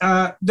would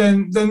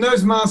then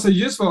those masks are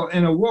useful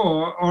in a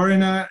war or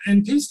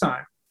in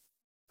peacetime.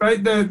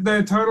 Right,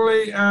 they're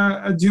totally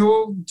a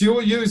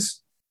dual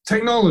use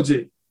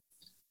technology,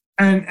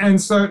 and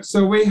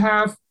so we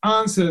have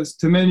answers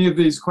to many of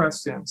these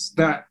questions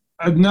that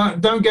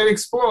don't get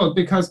explored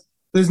because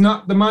there's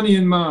not the money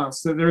in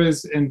masks that there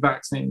is in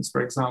vaccines,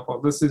 for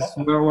example. This is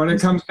what it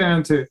comes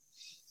down to.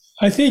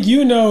 I think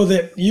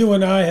that you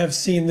and I have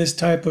seen this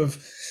type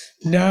of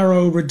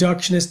narrow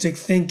reductionistic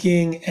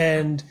thinking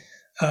and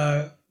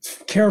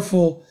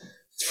careful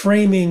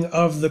framing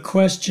of the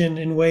question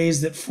in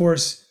ways that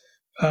force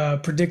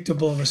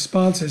predictable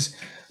responses.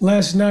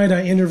 Last night,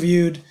 I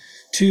interviewed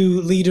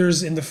two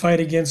leaders in the fight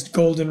against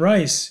golden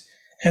rice.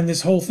 And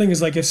this whole thing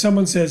is like, if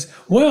someone says,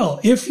 well,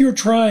 if you're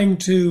trying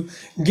to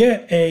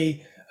get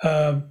a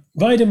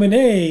vitamin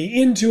A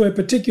into a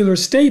particular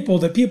staple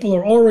that people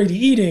are already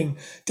eating, ...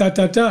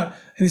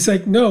 And it's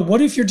like, no,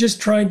 what if you're just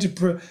trying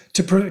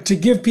to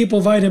give people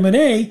vitamin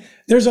A?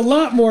 There's a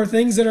lot more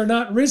things that are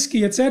not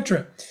risky,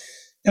 etc.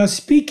 Now,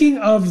 speaking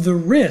of the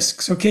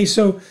risks, okay,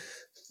 so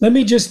let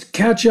me just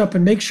catch up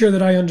and make sure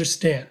that I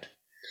understand.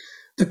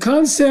 The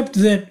concept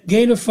that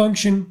gain of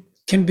function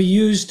can be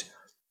used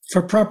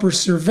for proper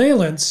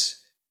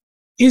surveillance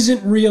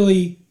isn't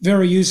really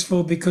very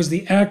useful because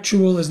the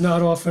actual is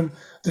not often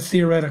the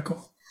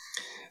theoretical.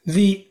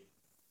 The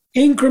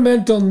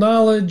incremental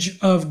knowledge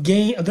of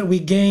that we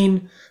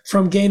gain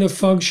from gain of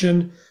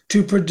function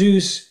to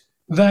produce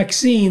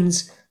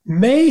vaccines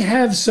may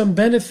have some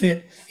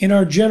benefit in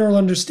our general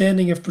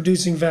understanding of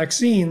producing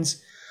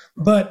vaccines,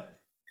 but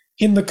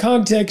in the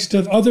context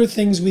of other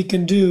things we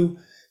can do,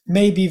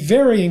 may be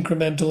very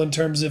incremental in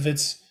terms of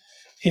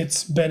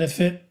its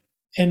benefit,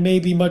 and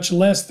maybe much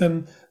less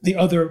than the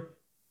other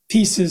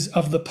pieces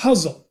of the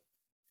puzzle.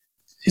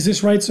 Is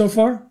this right so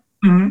far?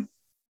 Mm-hmm.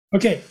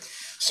 Okay,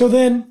 so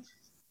then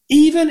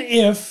even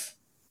if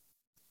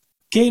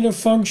gain of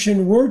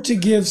function were to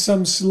give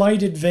some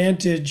slight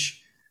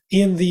advantage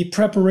in the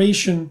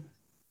preparation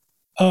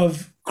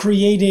of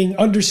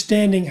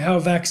understanding how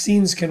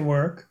vaccines can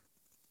work,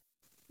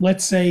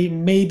 let's say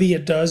maybe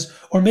it does,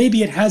 or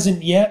maybe it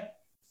hasn't yet,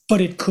 but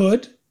it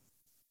could.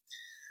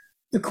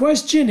 The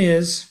question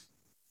is,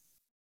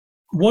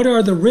 what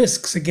are the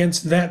risks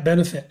against that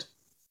benefit?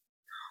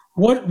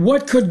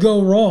 What could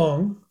go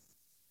wrong?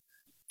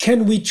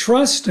 Can we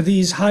trust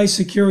these high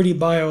security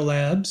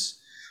biolabs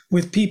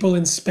with people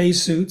in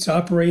spacesuits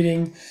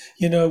operating,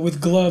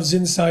 with gloves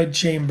inside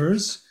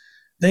chambers?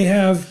 They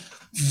have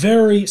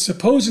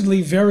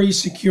supposedly very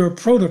secure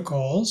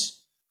protocols.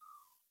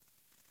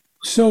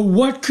 So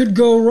what could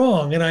go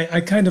wrong? And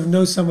I kind of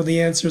know some of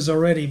the answers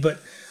already, but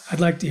I'd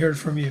like to hear it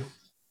from you.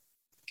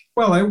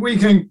 Well, we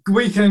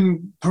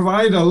can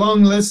provide a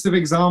long list of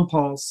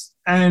examples,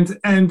 and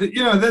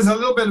there's a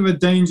little bit of a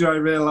danger, I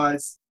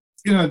realize,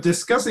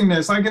 discussing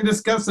this. I can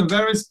discuss some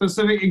very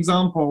specific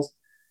examples,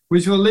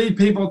 which will lead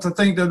people to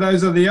think that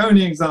those are the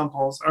only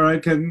examples, or I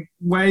can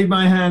wave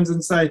my hands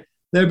and say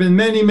there have been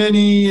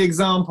many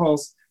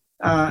examples,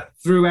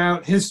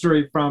 throughout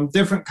history from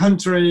different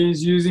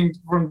countries,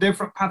 from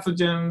different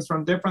pathogens,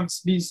 from different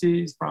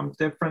species, from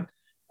different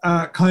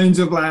kinds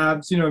of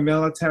labs,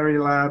 military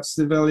labs,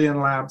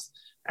 civilian labs.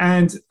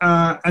 And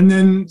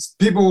then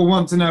people will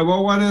want to know,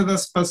 well, what are the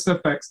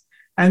specifics?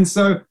 And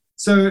so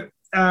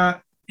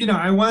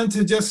I want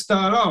to just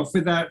start off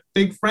with that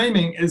big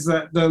framing is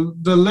that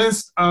the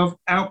list of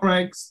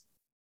outbreaks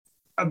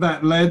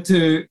that led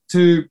to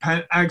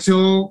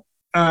actual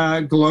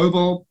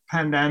global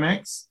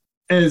pandemics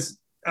is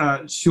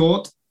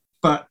short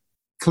but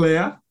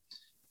clear.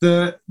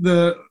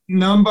 The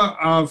number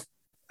of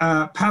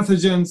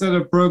pathogens that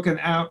have broken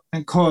out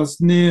and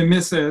caused near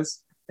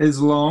misses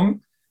is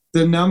long.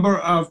 The number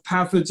of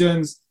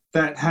pathogens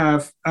that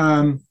have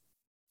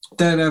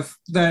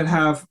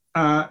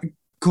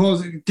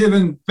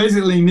given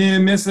basically near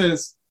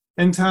misses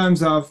in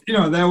terms of,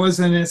 there was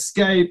an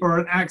escape or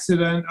an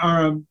accident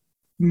or a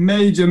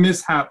major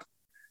mishap,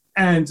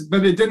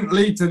 but it didn't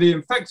lead to the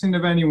infection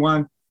of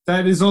anyone,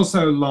 that is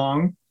also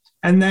long.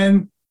 And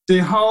then the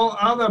whole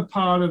other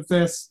part of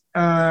this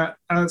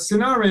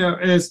scenario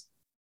is,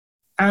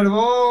 out of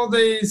all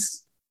the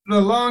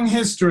long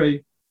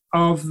history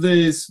of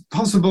these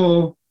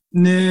possible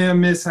near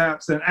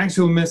mishaps and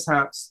actual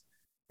mishaps,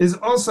 is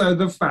also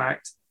the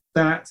fact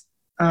that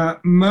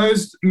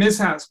most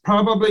mishaps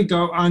probably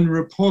go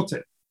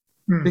unreported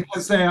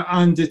because they are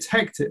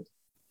undetected,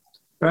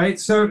 right?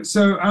 So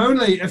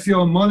only if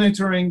you're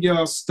monitoring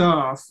your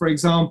staff, for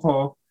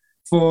example,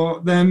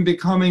 for them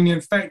becoming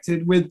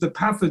infected with the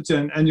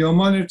pathogen and your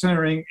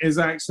monitoring is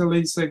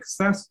actually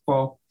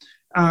successful,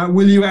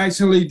 will you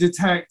actually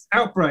detect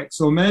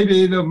outbreaks? Or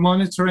maybe the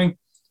monitoring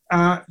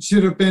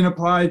should have been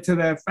applied to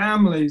their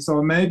families,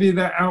 or maybe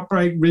the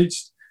outbreak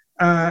reached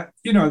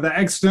the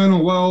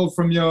external world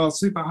from your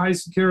super high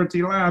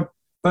security lab,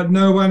 but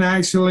no one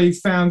actually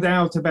found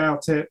out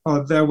about it,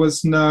 or there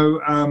was no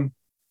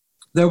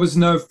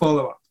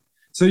follow-up.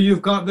 So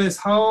you've got this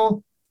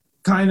whole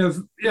kind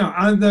of,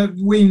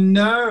 we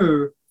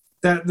know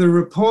that the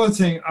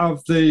reporting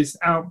of these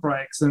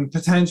outbreaks and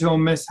potential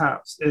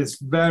mishaps is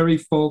very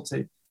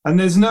faulty. And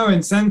there's no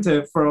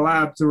incentive for a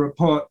lab to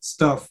report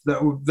stuff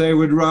that they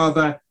would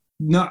rather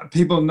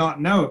people not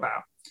know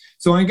about.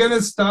 So I'm going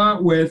to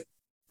start with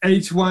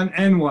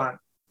H1N1,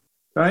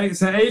 right?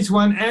 So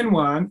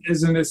H1N1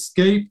 is an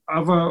escape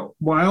of a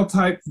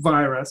wild-type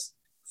virus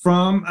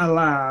from a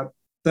lab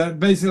that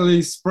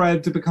basically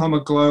spread to become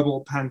a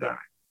global pandemic.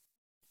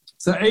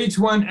 So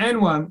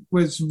H1N1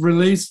 was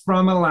released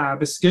from a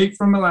lab, escaped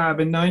from a lab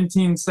in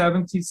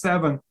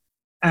 1977,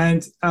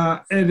 and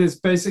it is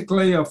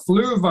basically a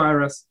flu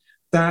virus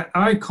that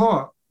I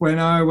caught when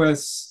I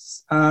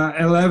was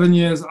 11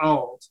 years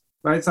old,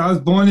 right? So I was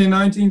born in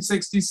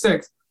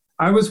 1966.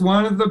 I was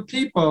one of the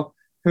people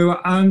who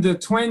are under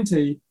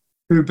 20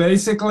 who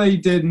basically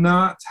did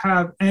not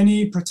have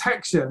any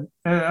protection,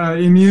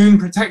 immune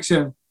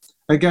protection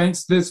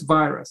against this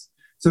virus.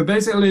 So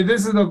basically,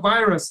 this is a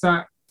virus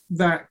that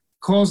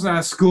caused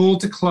our school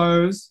to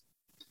close.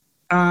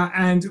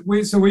 And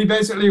we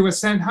basically were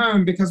sent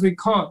home because we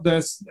caught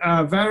this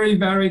very,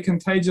 very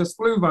contagious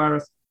flu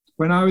virus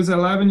when I was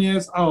 11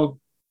 years old.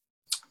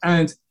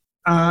 And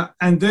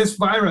this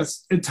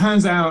virus, it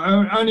turns out,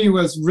 only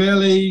was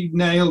really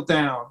nailed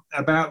down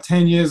about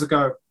 10 years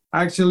ago.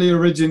 Actually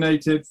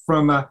originated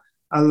from a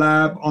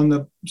lab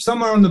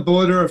somewhere on the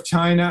border of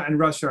China and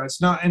Russia.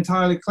 It's not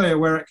entirely clear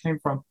where it came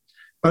from,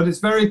 but it's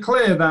very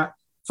clear that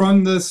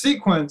from the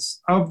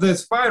sequence of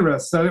this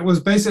virus, that it was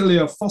basically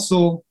a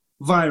fossil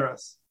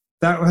virus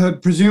that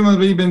had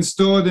presumably been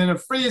stored in a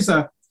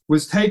freezer,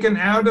 was taken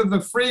out of the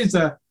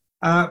freezer,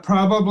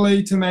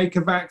 probably to make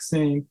a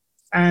vaccine.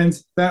 And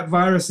that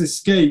virus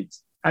escaped,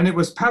 and it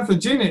was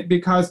pathogenic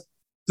because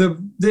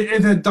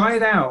it had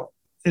died out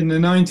in the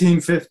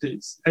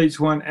 1950s,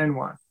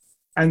 H1N1.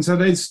 And so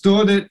they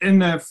stored it in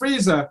their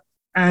freezer,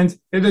 and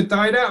it had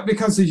died out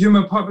because the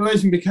human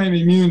population became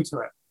immune to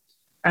it.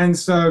 And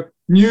so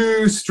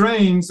new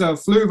strains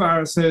of flu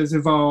viruses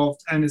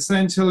evolved, and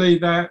essentially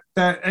that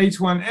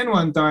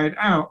H1N1 died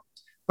out.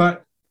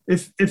 But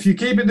if you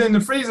keep it in the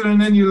freezer and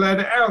then you let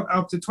it out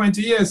up to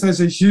 20 years, there's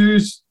a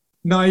huge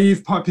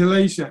naive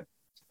population.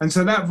 And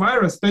so that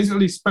virus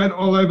basically spread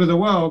all over the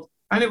world,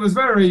 and it was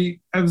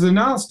a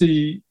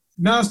nasty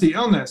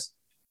illness.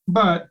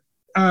 But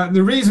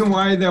the reason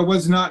why there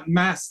was not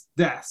mass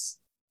deaths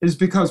is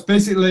because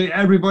basically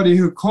everybody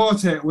who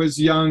caught it was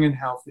young and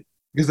healthy,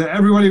 because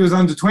everybody was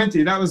under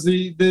 20. That was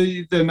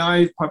the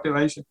naive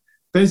population.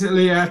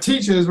 Basically, our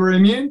teachers were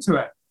immune to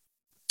it.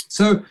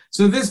 So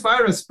this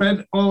virus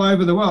spread all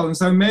over the world. And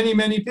so many,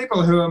 many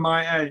people who are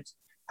my age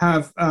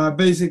have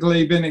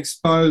basically been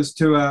exposed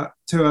to a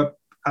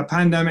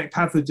pandemic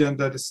pathogen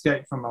that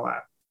escaped from a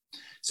lab.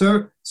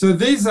 So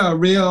these are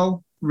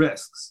real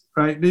risks,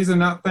 right? These are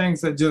not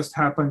things that just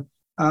happen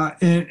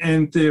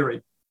in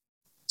theory.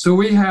 So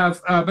we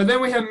have, but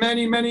then we have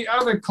many, many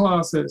other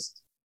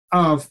classes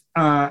of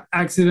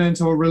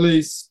accidental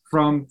release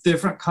from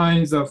different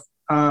kinds of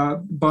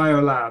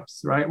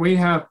biolabs, right? We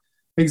have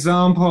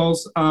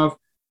examples of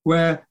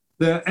where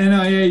the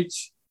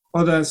NIH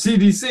or the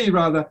CDC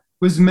rather,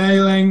 was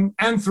mailing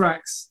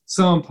anthrax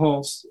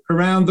samples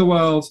around the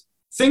world,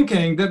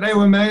 thinking that they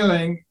were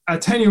mailing an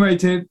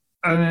attenuated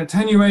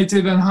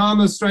and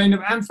harmless strain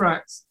of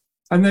anthrax.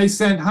 And they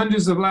sent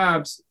hundreds of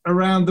labs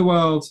around the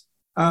world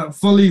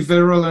fully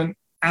virulent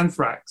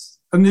anthrax.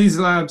 And these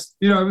labs,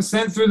 it was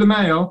sent through the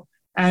mail,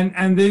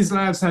 and these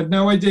labs had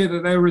no idea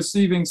that they were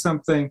receiving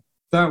something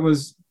that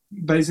was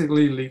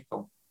basically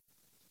lethal.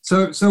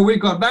 So we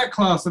got that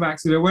class of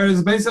accident,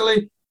 whereas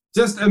basically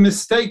just a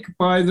mistake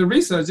by the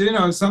researcher.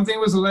 A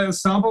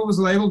sample was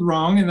labeled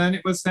wrong, and then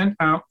it was sent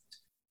out.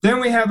 Then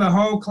we have a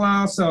whole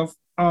class of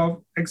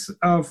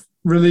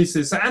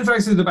releases. So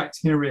anthrax is the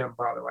bacterium,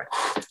 by the way.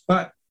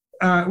 But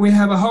we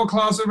have a whole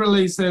class of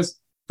releases.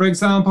 For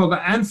example,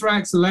 the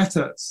anthrax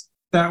letters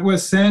that were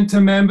sent to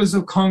members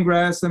of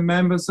Congress and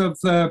members of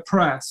the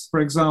press,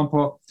 for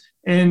example,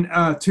 in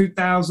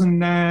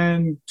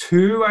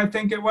 2002, I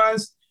think it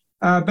was.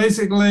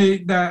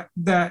 Basically, that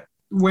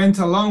went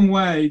a long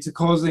way to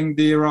causing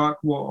the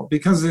Iraq War,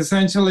 because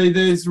essentially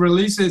these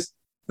releases,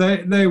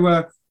 they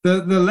were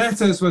the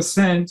letters were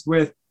sent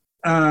with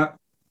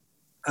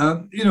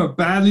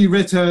badly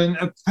written,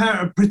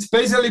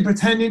 basically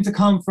pretending to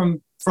come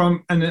from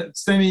a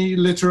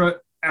semi-literate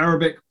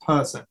Arabic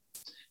person,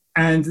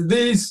 and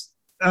these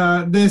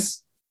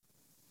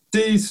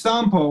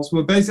samples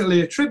were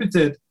basically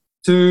attributed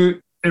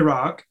to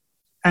Iraq,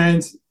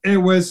 and it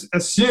was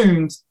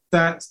assumed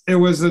that it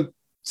was a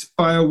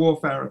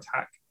biowarfare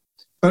attack.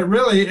 But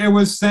really, it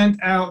was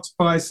sent out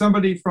by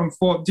somebody from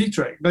Fort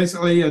Detrick,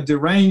 basically a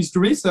deranged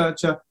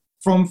researcher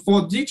from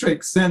Fort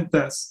Detrick sent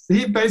this.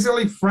 He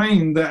basically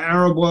framed the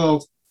Arab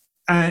world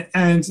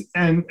and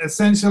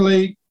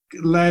essentially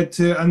led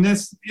to, and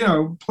this,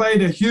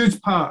 played a huge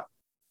part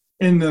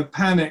in the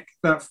panic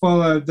that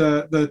followed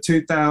the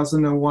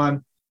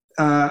 2001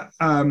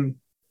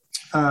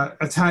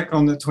 attack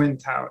on the Twin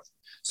Towers.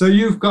 So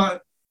you've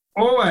got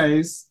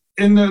always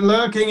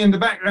lurking in the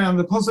background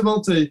the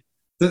possibility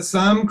that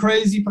some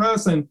crazy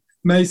person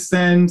may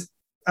send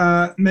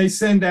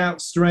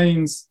out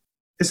strains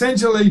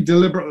essentially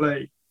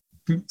deliberately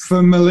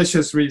for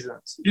malicious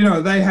reasons.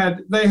 They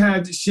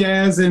had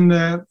shares in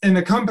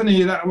a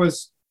company that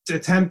was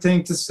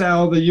attempting to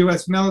sell the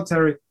U.S.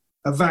 military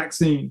a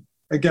vaccine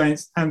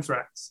against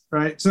anthrax,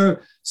 right? So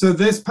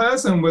this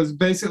person was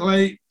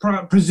basically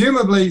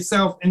presumably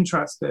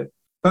self-interested,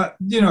 but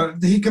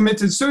he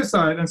committed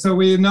suicide, and so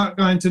we're not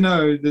going to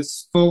know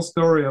this full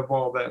story of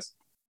all this.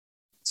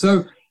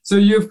 So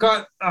you've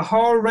got a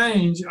whole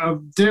range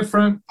of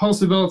different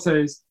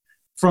possibilities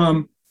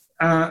from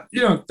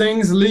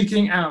things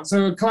leaking out.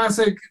 So a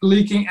classic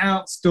leaking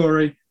out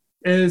story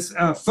is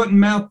foot and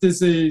mouth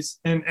disease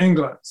in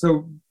England.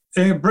 So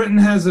Britain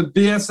has a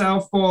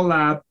BSL-4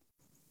 lab.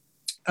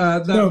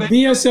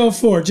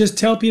 BSL-4, just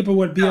tell people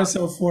what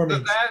BSL-4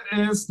 means. That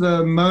is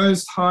the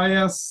most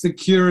highest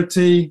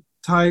security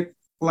type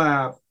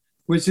lab,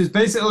 which is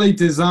basically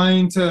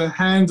designed to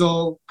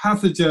handle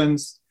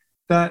pathogens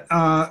that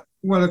are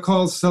what are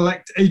called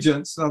select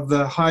agents of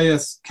the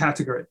highest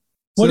category.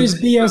 What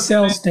does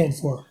BSL stand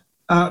for?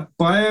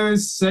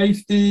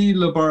 Biosafety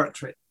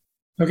Laboratory.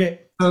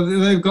 Okay. So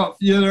they've got,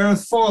 there are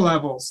 4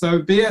 levels.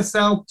 So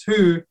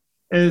BSL-2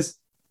 is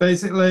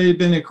basically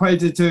been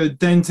equated to a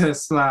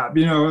dentist lab,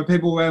 where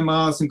people wear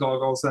masks and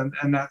goggles, and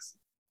that's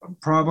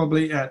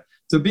probably it.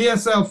 So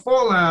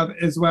BSL-4 lab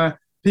is where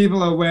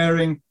people are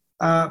wearing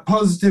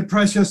positive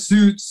pressure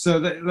suits, so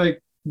that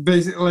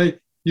basically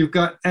you've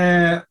got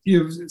air,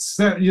 you're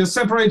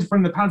separated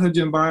from the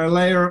pathogen by a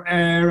layer of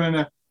air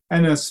and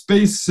a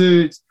space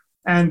suit,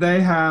 and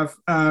they have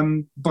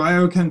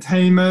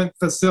biocontainment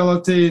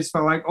facilities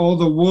for all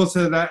the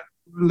water that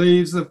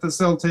leaves the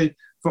facility,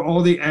 for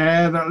all the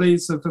air that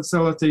leaves the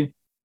facility.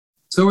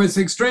 So it's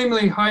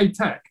extremely high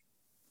tech,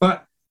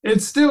 but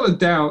it's still a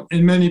doubt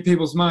in many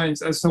people's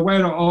minds as to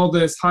whether all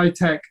this high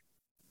tech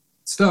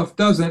stuff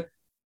it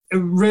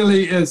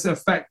really is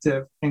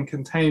effective in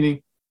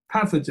containing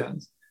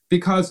pathogens.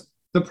 Because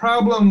the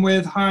problem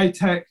with high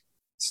tech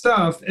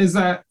stuff is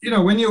that,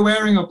 when you're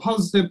wearing a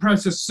positive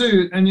pressure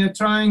suit and you're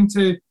trying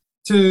to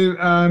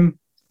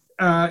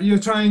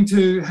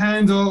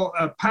handle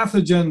a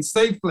pathogen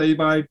safely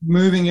by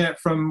moving it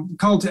from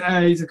culture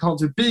A to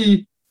culture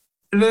B,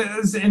 it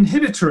is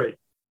inhibitory,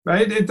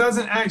 right? It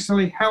doesn't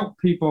actually help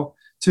people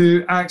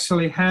to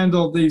actually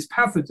handle these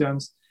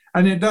pathogens.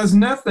 And it does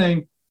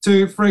nothing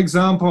to, for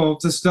example,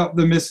 to stop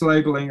the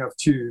mislabeling of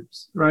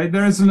tubes, right?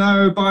 There is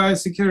no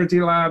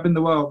biosecurity lab in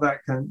the world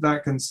that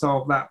can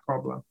solve that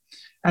problem.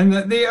 And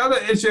the other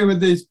issue with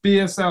these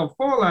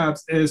BSL-4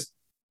 labs is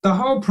the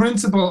whole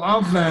principle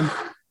of them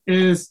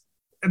is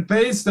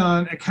based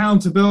on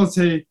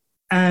accountability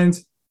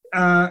and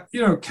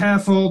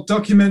careful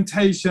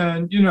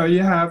documentation.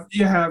 You have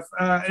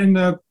in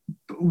the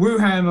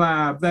Wuhan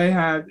lab, they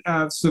had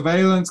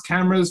surveillance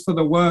cameras for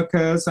the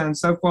workers and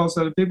so forth,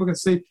 so that people could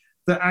see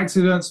the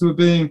accidents were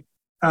being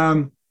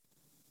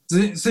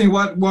seeing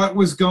what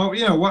was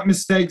going, what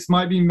mistakes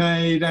might be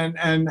made,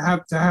 and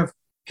have to have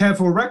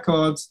careful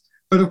records.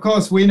 But of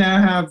course, we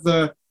now have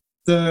the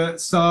the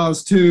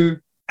SARS-2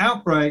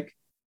 outbreak,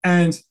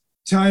 and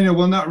China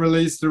will not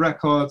release the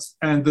records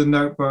and the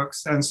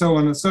notebooks and so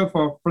on and so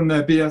forth from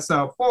their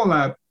BSL-4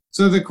 lab.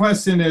 So the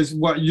question is,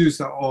 what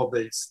use are all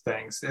these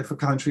things if a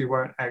country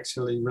won't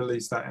actually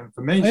release that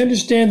information? I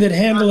understand that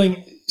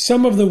handling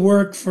some of the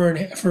work for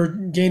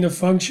gain of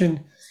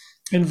function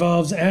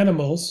involves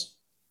animals,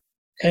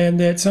 and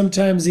that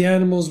sometimes the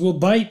animals will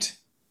bite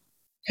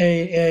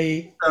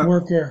a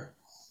worker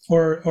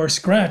or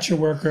scratch a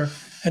worker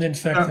and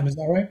infect them. Is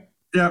that right?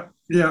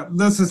 Yeah.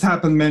 This has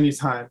happened many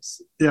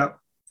times. Yeah.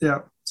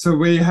 So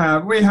we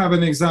have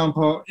an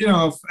example,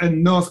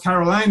 in North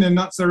Carolina,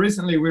 not so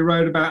recently, we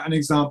wrote about an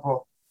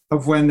example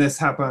of when this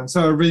happened.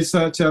 So a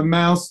researcher, a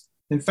mouse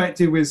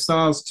infected with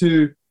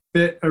SARS-2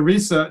 bit a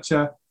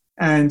researcher,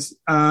 and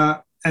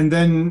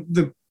then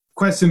the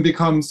question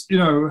becomes,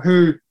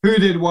 who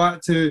did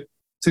what to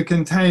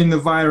contain the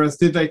virus?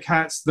 Did they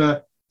catch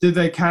the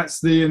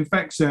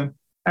infection?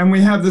 And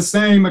we have the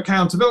same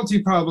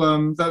accountability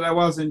problem that there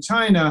was in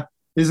China,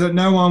 is that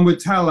no one would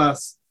tell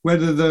us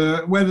whether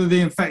the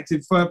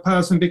infected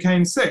person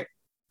became sick,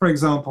 for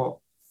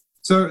example.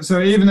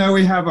 So even though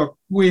we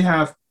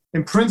have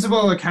in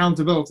principle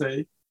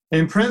accountability,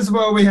 in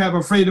principle we have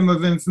a Freedom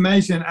of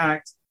Information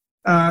Act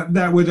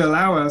that would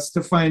allow us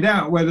to find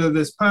out whether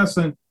this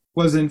person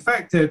was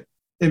infected.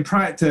 In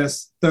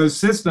practice, those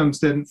systems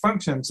didn't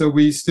function, so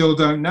we still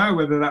don't know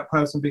whether that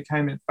person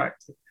became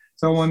infected,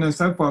 so on and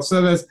so forth.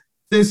 So there's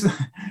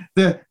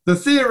the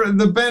theory,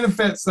 the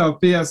benefits of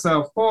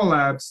BSL-4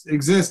 labs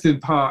exist in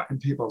part in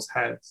people's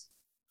heads.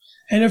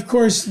 And of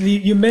course,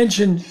 you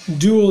mentioned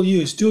dual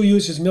use. Dual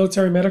use is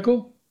military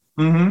medical.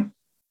 Mm-hmm.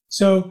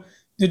 So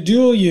the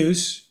dual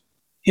use,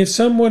 if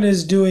someone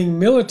is doing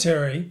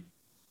military,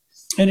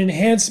 an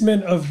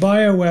enhancement of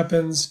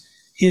bioweapons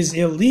is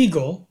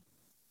illegal,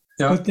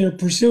 but they're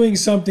pursuing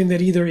something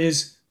that either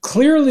is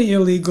clearly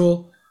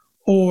illegal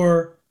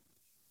or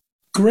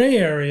gray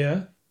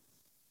area,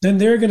 then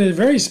they're going to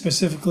very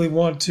specifically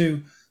want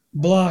to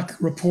block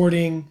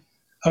reporting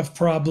of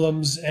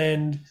problems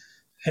and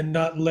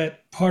not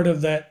let part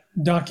of that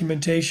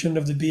documentation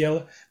of the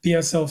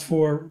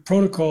BSL-4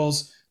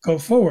 protocols go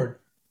forward.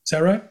 Is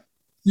that right?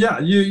 Yeah,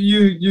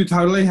 you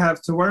totally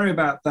have to worry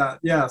about that.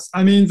 Yes,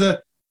 I mean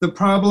the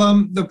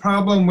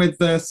problem with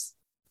this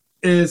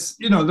is,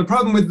 the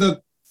problem with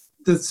the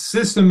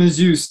system as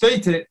you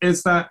state it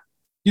is that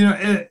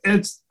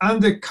it's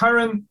under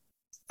current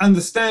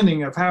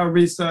understanding of how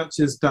research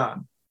is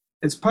done.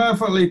 It's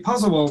perfectly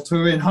possible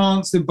to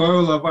enhance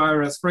Ebola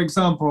virus, for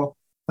example,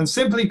 and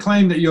simply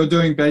claim that you're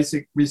doing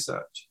basic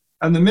research.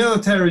 And the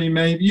military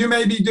may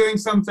be doing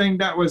something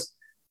that was,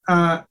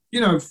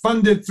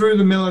 funded through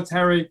the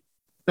military,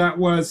 that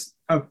was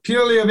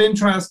purely of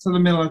interest to the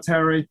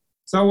military,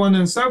 so on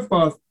and so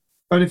forth.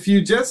 But if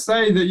you just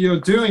say that you're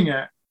doing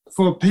it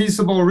for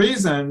peaceable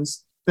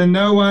reasons, then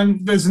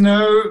there's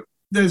no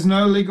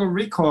legal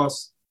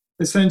recourse.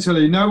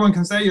 Essentially, no one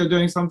can say you're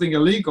doing something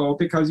illegal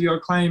because your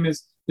claim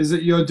is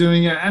that you're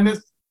doing it, and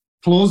it's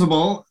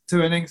plausible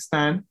to an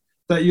extent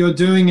that you're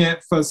doing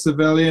it for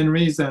civilian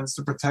reasons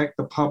to protect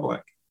the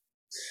public.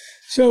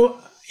 So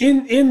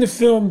in the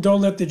film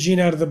Don't Let the Gene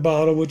Out of the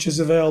Bottle, which is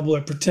available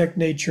at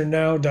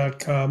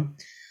protectnaturenow.com,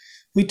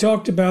 we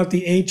talked about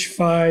the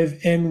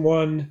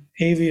H5N1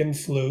 avian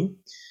flu.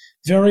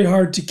 Very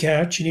hard to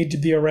catch. You need to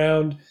be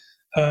around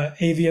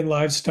avian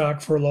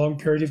livestock for a long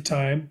period of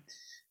time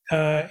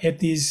at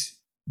these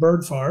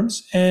bird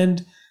farms,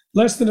 and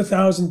less than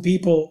 1,000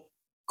 people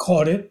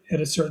caught it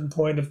at a certain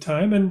point of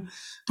time.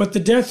 But the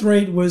death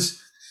rate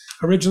was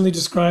originally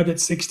described at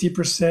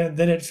 60%,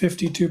 then at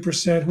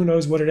 52%. Who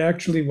knows what it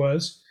actually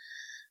was?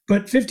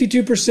 But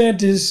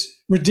 52% is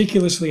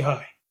ridiculously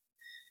high.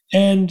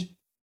 And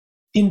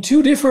in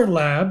 2 different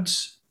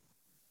labs,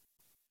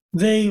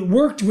 they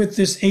worked with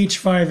this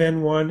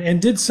H5N1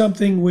 and did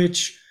something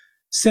which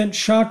sent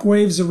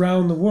shockwaves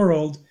around the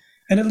world,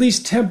 and at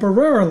least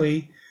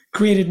temporarily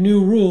created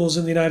new rules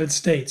in the United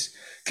States.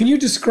 Can you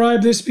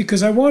describe this?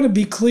 Because I want to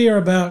be clear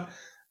about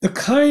the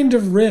kind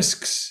of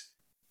risks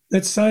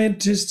that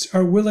scientists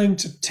are willing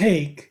to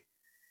take.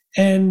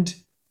 And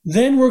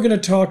then we're going to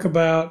talk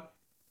about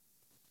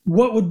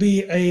what would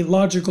be a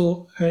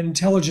logical,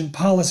 intelligent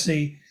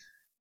policy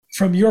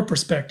from your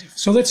perspective.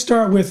 So let's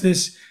start with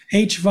this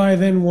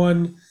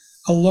H5N1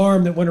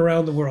 alarm that went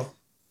around the world.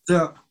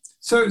 Yeah.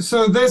 So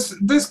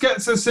this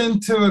gets us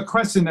into a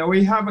question that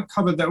we haven't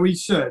covered that we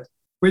should,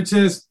 which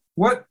is,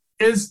 what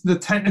is the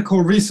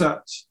technical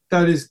research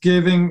that is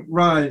giving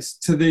rise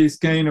to these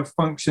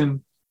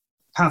gain-of-function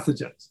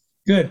pathogens?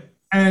 Good.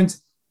 And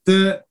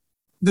the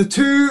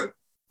two,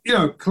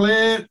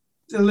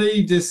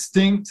 clearly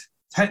distinct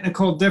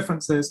technical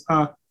differences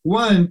are,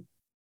 one,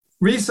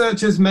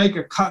 researchers make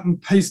a cut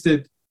and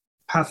pasted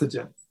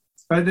pathogen.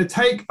 Right? They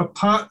take a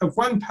part of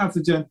one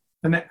pathogen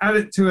and they add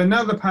it to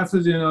another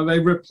pathogen, or they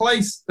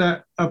replace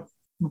a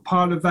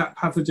part of that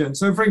pathogen.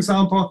 So for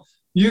example,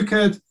 you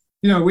could,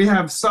 we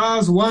have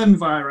SARS-1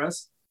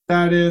 virus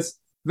that is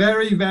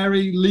very,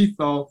 very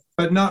lethal,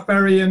 but not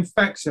very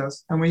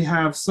infectious. And we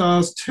have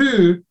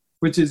SARS-2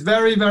 which is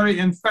very, very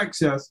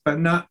infectious, but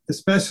not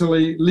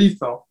especially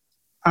lethal.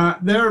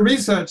 There are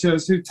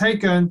researchers who've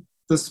taken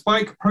the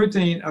spike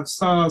protein of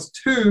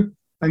SARS-2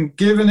 and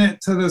given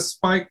it to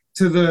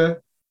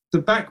the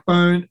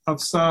backbone of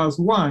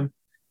SARS-1.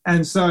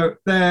 And so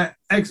their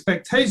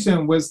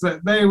expectation was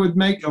that they would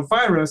make a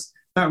virus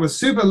that was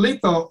super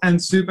lethal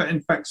and super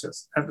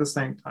infectious at the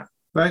same time,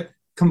 right?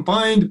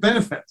 Combined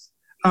benefits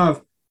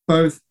of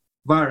both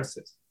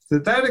viruses. So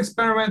that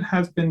experiment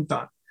has been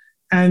done.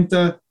 And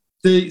so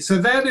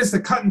that is the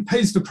cut and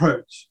paste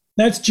approach.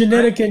 That's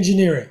genetic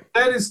engineering.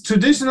 That is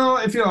traditional,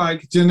 if you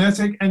like,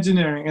 genetic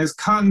engineering, is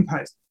cut and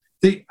paste.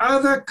 The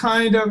other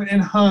kind of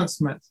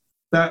enhancement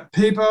that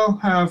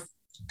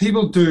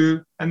people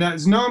do, and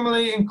that's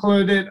normally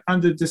included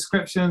under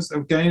descriptions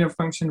of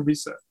gain-of-function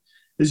research,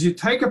 is you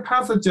take a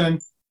pathogen,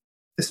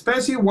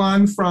 especially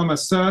one from a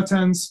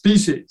certain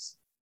species,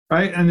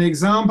 right? And the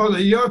example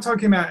that you're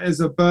talking about is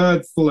a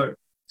bird flu.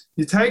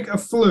 You take a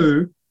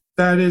flu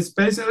that is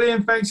basically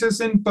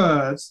infectious in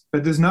birds,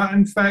 but does not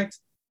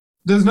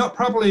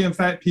properly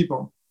infect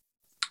people.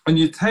 And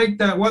you take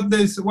that, what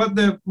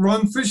the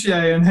Ron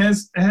Fouchier and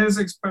his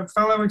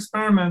fellow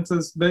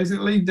experimenters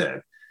basically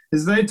did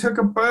is they took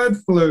a bird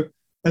flu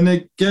and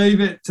they gave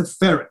it to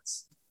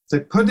ferrets.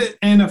 They put it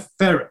in a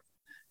ferret.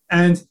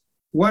 And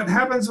what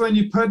happens when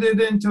you put it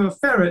into a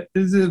ferret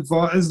is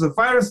as the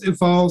virus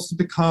evolves to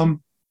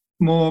become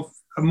more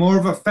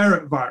of a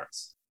ferret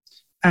virus.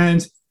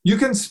 And you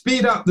can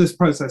speed up this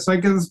process.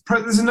 Like this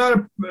is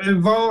not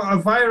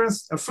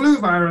a flu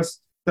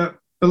virus that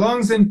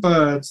belongs in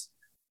birds.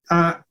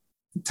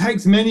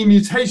 Takes many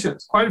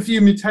mutations, quite a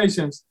few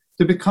mutations,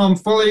 to become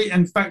fully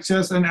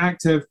infectious and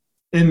active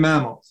in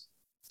mammals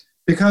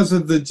because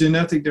of the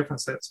genetic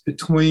differences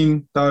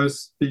between those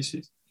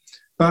species.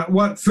 But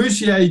what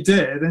Fouchier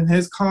did and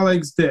his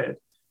colleagues did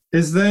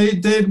is they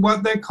did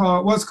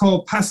what's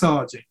called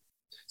passaging.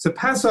 So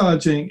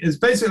passaging is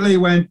basically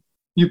when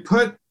you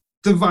put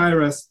the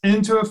virus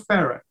into a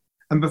ferret,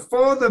 and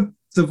before the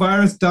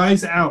virus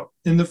dies out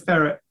in the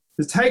ferret,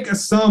 they take a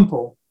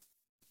sample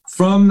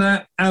from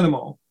that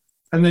animal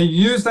and they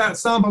use that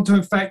sample to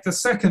infect a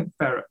second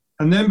ferret.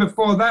 And then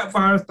before that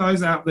virus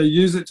dies out, they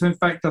use it to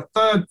infect a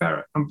third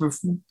ferret. And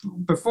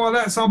before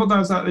that sample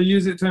dies out, they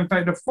use it to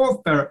infect a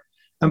fourth ferret.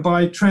 And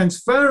by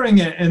transferring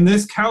it in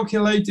this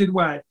calculated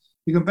way,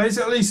 you can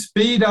basically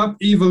speed up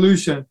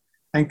evolution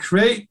and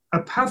create a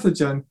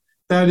pathogen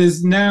that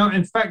is now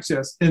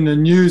infectious in the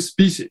new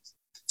species.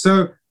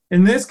 So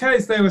in this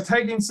case, they were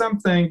taking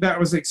something that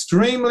was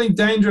extremely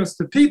dangerous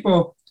to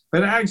people,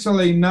 but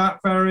actually not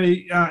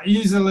very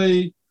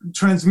easily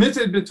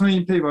transmitted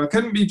between people. It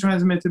couldn't be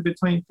transmitted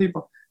between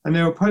people. And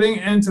they were putting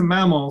it into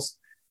mammals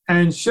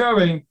and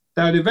showing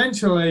that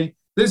eventually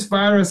this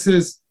virus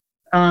is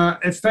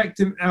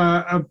effective,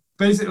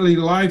 basically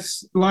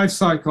life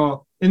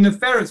cycle in the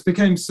ferrets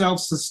became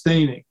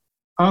self-sustaining.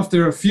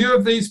 After a few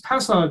of these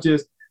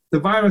passages, the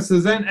virus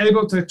is then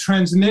able to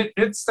transmit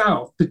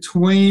itself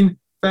between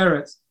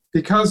ferrets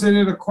because it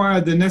had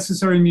acquired the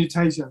necessary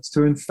mutations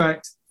to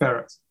infect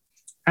ferrets.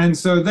 And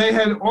so they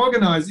had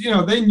organized,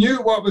 they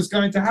knew what was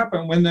going to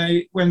happen when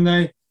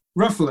they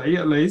roughly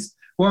at least,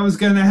 what was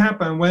going to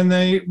happen when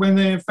they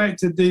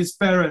infected these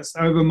ferrets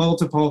over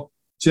multiple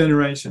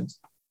generations.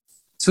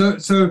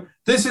 So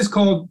this is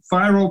called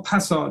viral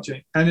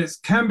passaging, and it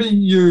can be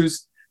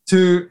used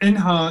to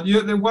enhance,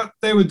 what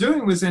they were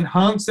doing was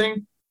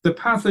enhancing the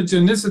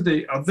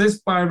pathogenicity of this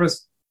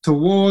virus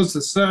towards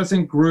a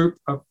certain group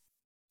of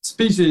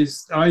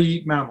species,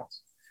 i.e.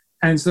 mammals.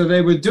 And so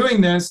they were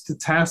doing this to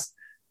test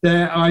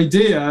their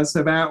ideas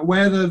about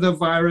whether the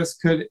virus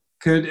could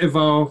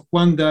evolve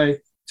one day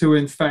to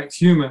infect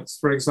humans,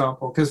 for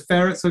example, because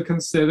ferrets are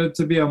considered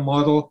to be a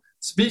model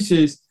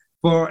species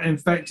for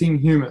infecting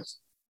humans.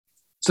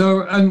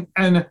 So,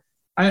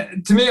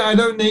 to me, I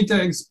don't need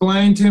to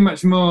explain too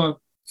much more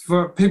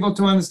for people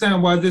to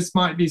understand why this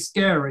might be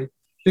scary,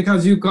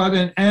 because you've got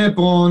an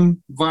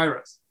airborne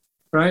virus,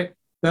 right?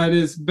 That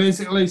is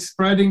basically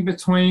spreading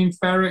between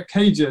ferret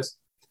cages.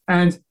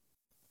 And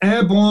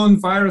airborne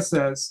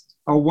viruses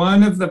are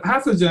one of the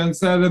pathogens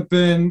that have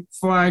been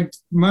flagged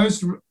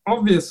most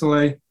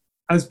obviously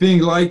as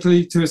being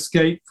likely to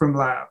escape from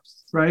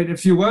labs, right?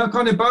 If you work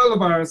on Ebola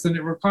virus and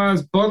it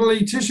requires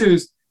bodily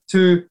tissues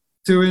to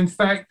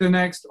infect the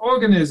next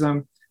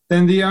organism,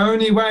 then the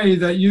only way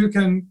that you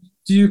can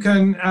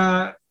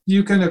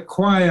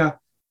acquire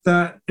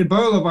that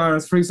Ebola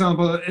virus, for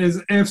example,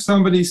 is if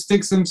somebody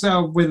sticks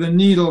themselves with a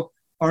needle,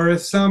 or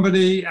if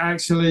somebody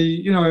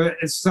actually,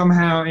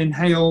 somehow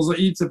inhales or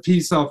eats a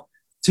piece of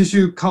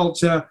tissue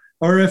culture,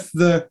 or if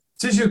the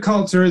tissue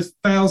culture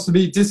fails to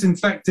be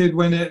disinfected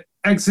when it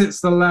exits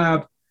the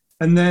lab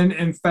and then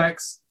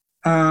infects,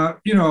 a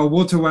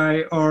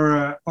waterway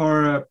or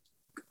a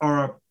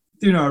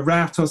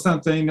rat or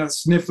something that's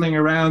sniffling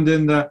around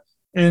in the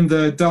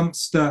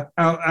dumpster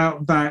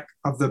out back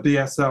of the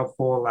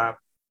BSL-4 lab.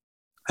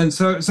 And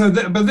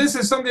but this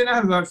is something that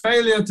happens, like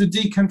failure to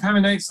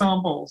decontaminate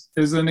samples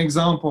is an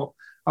example,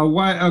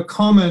 a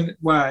common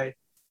way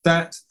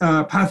that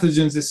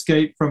pathogens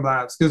escape from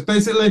labs. Because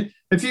basically,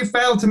 if you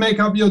fail to make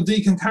up your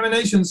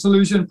decontamination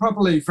solution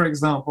properly, for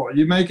example,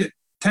 you make it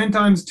 10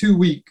 times too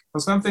weak or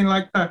something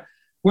like that.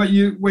 When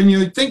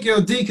you think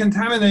you're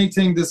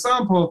decontaminating the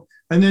sample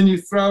and then you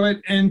throw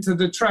it into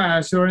the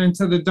trash or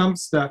into the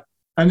dumpster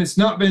and it's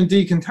not been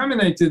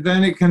decontaminated,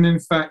 then it can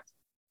infect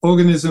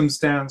organisms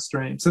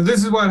downstream. So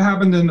this is what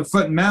happened in the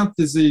foot and mouth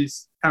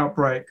disease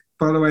outbreak,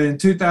 by the way, in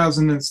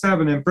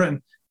 2007 in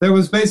Britain. There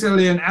was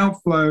basically an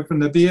outflow from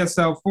the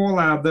BSL-4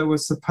 lab that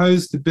was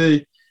supposed to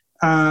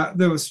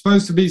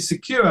be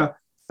secure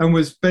and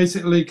was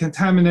basically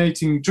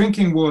contaminating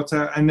drinking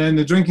water. And then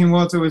the drinking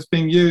water was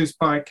being used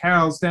by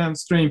cows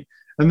downstream,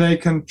 and they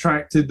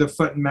contracted the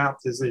foot and mouth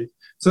disease.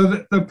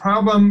 So the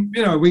problem,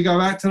 we go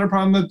back to the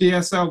problem of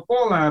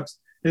BSL-4 labs,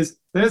 is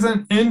there's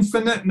an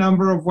infinite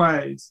number of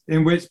ways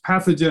in which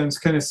pathogens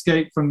can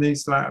escape from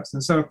these labs.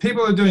 And so if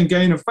people are doing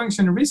gain of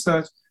function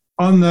research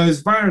on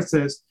those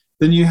viruses,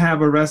 then you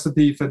have a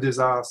recipe for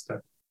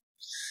disaster.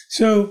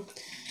 So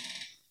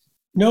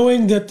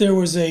knowing that there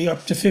was a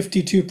up to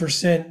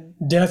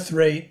 52% death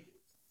rate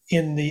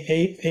in the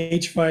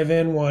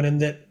H5N1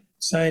 and that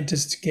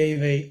scientists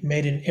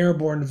made an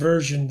airborne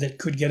version that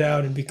could get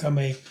out and become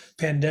a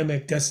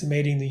pandemic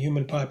decimating the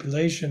human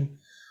population,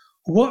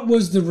 what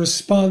was the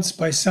response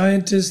by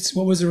scientists?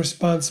 What was the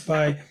response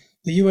by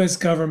the US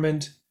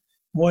government?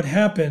 What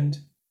happened?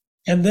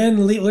 And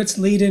then let's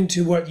lead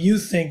into what you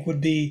think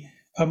would be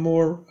a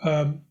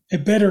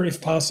better,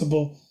 if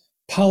possible,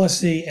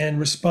 policy and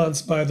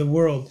response by the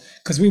world.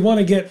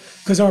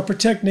 Because our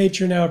Protect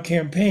Nature Now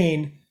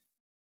campaign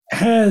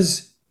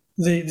has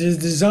the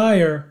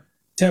desire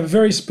to have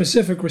very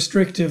specific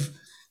restrictive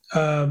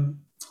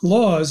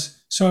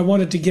laws. So I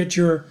wanted to get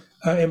your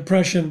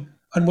impression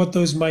on what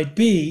those might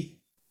be.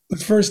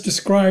 But first,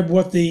 describe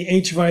what the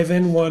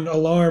H5N1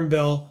 alarm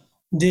bell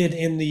did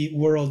in the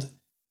world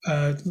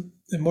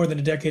more than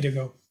a decade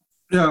ago.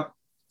 Yeah.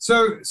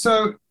 So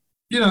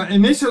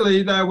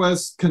initially there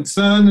was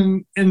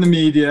concern in the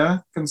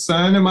media,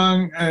 concern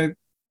among a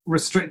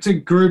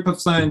restricted group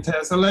of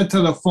scientists that led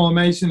to the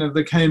formation of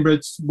the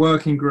Cambridge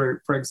Working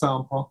Group, for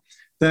example.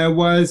 There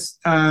was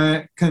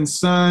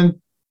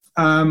concern,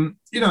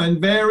 in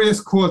various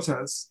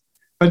quarters,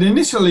 but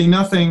initially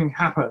nothing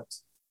happened.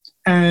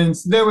 And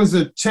there was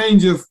a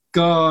change of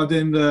guard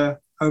in the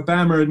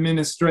Obama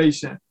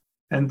administration.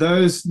 And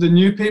the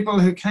new people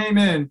who came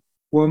in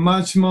were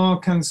much more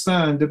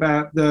concerned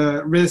about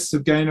the risks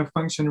of gain of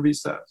function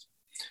research.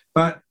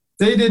 But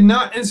they did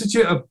not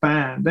institute a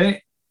ban.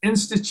 They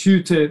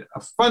instituted a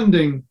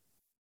funding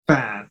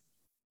ban,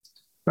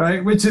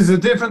 right? Which is a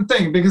different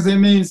thing because it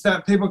means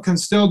that people can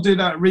still do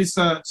that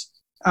research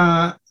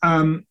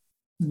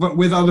but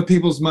with other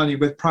people's money,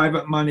 with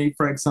private money,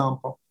 for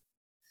example.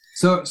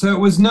 So it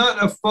was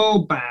not a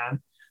full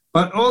ban,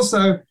 but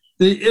also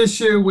the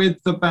issue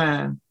with the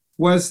ban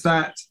was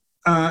that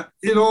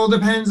it all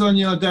depends on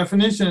your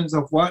definitions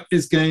of what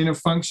is gain of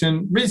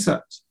function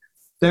research.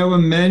 There were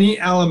many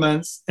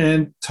elements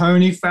in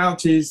Tony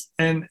Fauci's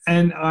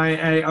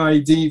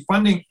NIAID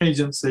funding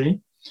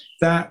agency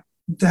that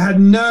had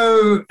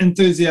no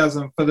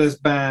enthusiasm for this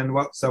ban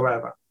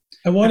whatsoever.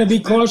 I want to be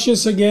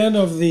cautious again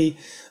of the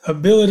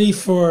ability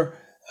for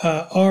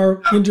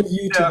our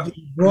interview to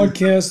be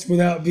broadcast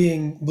without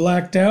being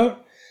blacked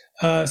out.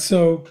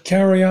 So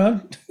carry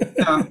on.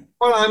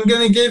 Well, I'm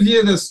going to give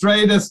you the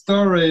straightest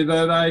story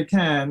that I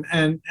can,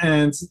 and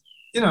I'm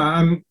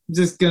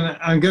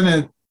going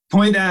to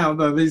point out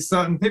that these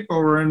certain people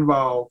were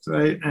involved,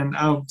 right? And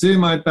I'll do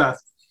my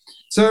best.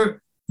 So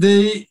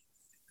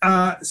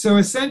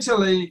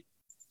essentially,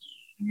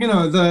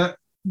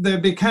 there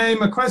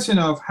became a question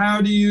of how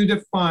do you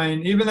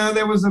define, even though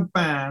there was a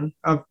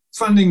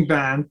funding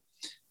ban,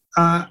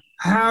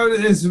 how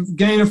is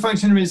gain of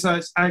function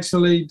research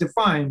actually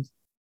defined?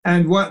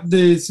 And what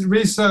this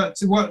research,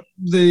 what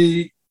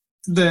the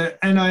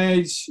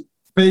NIH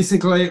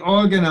basically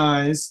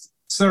organized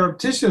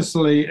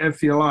surreptitiously,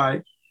 if you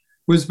like,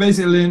 was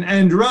basically an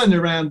end run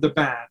around the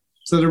ban.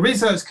 So the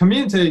research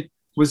community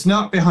was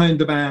not behind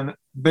the ban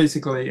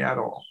basically at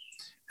all.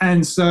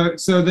 And so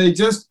they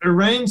just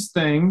arranged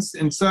things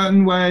in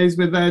certain ways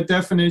with their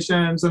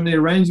definitions and the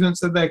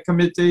arrangements of their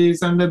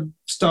committees and the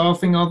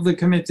staffing of the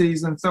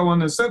committees and so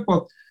on and so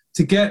forth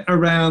to get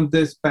around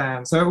this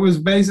ban. So it was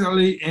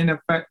basically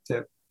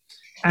ineffective.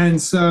 And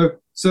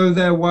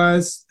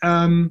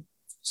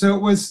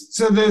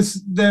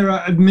there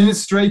are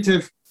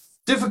administrative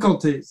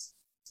difficulties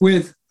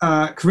with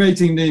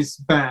creating these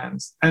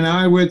bans. And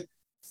I would,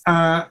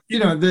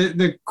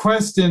 the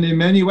question in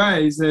many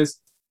ways is,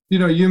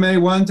 you may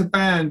want to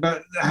ban,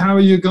 but how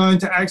are you going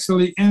to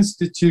actually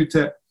institute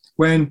it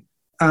when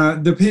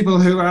the people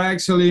who are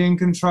actually in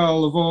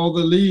control of all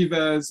the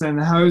levers and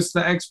host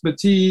the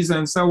expertise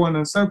and so on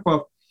and so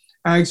forth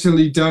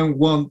actually don't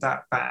want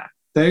that ban.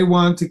 They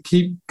want to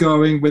keep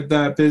going with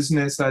their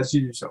business as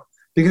usual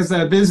because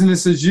their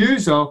business as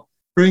usual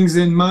brings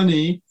in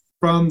money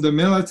from the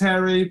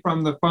military,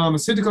 from the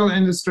pharmaceutical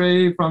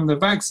industry, from the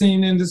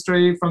vaccine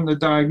industry, from the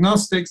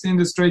diagnostics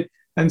industry,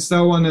 and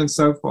so on and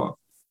so forth.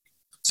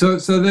 So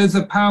there's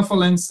a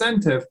powerful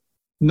incentive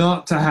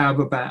not to have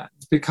a ban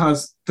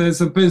because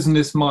there's a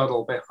business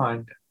model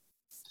behind it.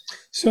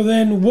 So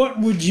then what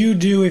would you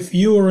do if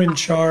you were in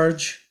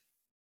charge?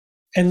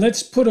 And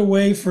let's put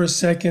away for a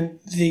second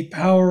the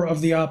power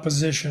of the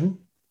opposition.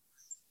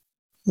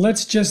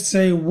 Let's just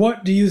say,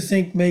 what do you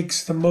think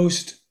makes the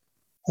most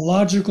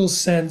logical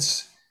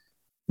sense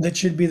that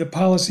should be the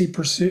policy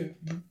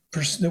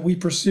that we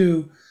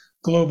pursue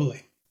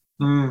globally?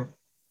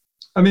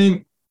 I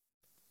mean,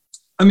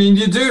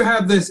 you do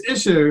have this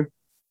issue.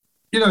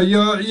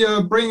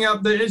 You're bringing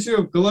up the issue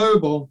of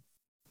global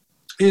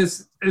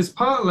is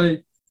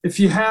partly if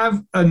you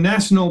have a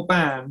national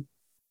ban,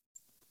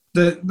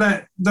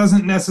 that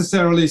doesn't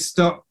necessarily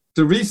stop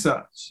the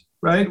research,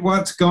 right?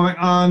 What's going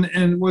on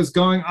and what's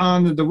going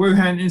on at the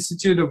Wuhan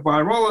Institute of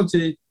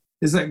Virology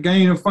is that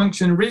gain of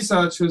function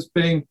research was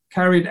being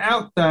carried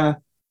out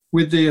there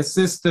with the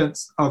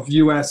assistance of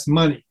US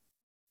money,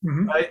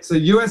 right? So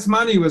US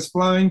money was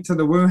flowing to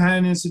the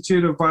Wuhan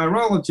Institute of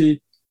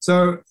Virology.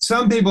 So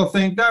some people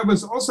think that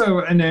was also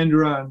an end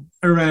run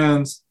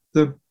around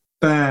the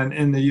ban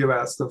in the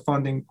US, the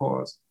funding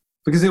pause,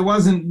 because it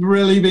wasn't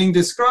really being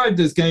described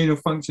as gain of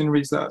function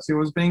research. It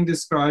was being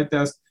described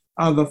as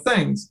other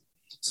things.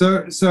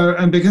 So,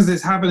 and because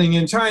it's happening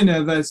in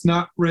China, there's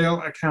not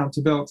real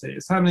accountability.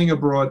 It's happening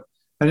abroad,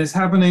 and it's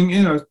happening,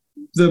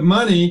 the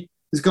money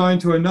is going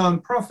to a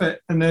nonprofit,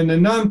 and then the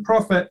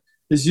nonprofit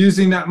is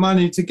using that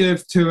money to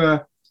give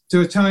to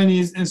a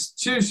Chinese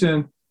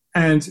institution.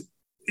 And,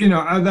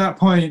 at that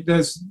point,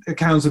 there's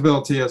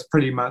accountability has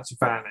pretty much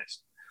vanished.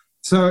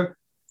 So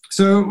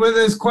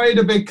there's quite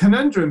a big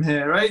conundrum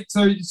here, right?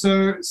 So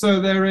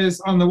there is,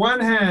 on the one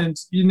hand,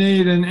 you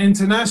need an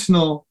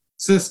international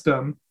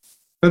system,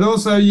 but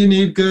also you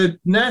need good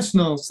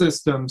national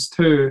systems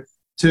to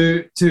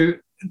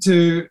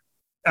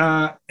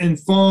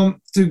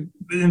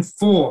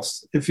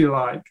enforce, if you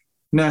like,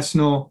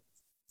 national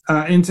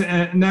or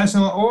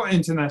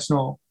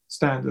international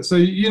standards. So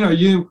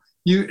you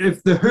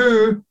if the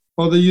WHO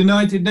or the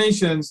United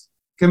Nations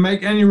can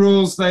make any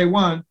rules they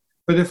want,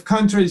 but if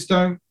countries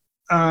don't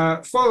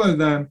follow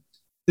them,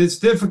 it's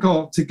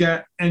difficult to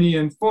get any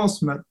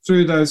enforcement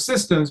through those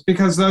systems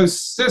because those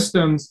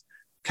systems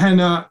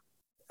cannot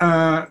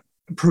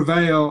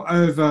prevail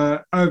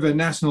over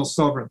national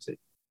sovereignty,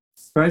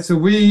 right? So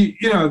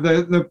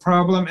the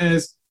problem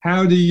is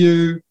how do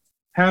you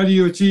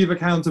achieve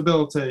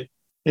accountability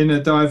in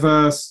a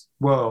diverse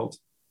world?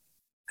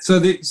 So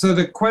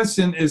the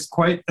question is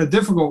quite a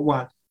difficult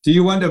one. Do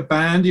you want a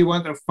ban? Do you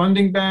want a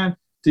funding ban?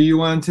 Do you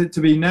want it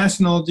to be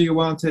national? Do you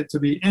want it to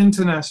be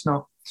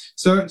international?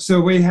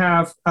 So we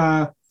have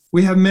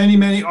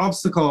many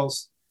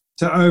obstacles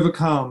to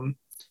overcome,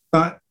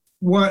 but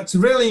what's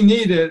really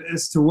needed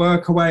is to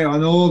work away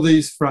on all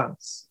these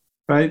fronts,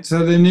 right?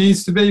 So there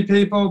needs to be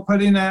people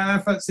putting their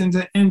efforts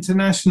into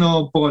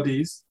international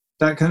bodies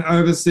that can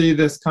oversee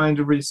this kind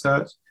of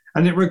research,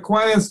 and it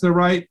requires the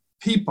right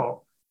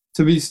people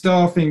to be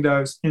staffing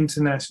those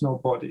international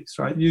bodies,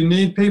 right? You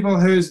need people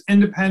whose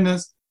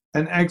independence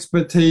and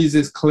expertise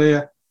is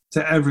clear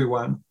to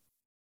everyone.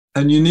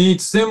 And you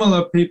need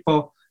similar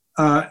people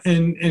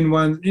in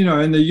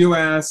the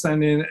US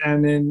and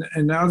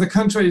in other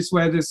countries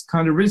where this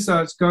kind of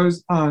research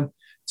goes on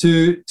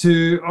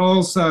to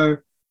also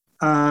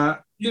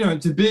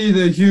to be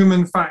the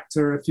human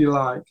factor, if you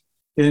like,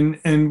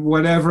 in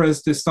whatever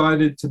is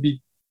decided to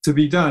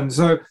be done.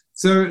 So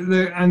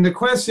the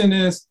question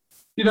is,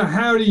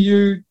 how do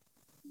you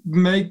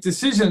make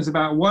decisions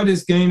about what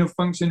is gain of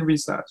function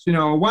research? At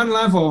one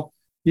level,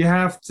 you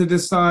have to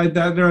decide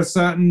that there are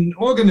certain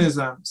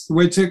organisms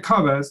which it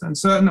covers and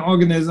certain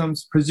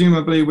organisms,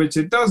 presumably, which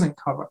it doesn't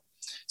cover.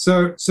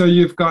 So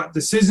you've got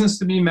decisions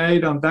to be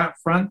made on that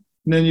front,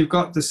 and then you've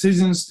got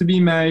decisions to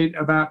be made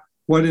about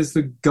what is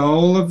the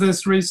goal of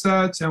this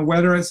research and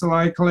whether it's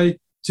likely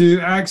to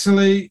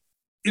actually,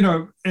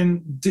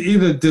 and to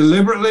either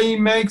deliberately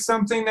make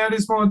something that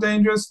is more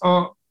dangerous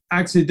or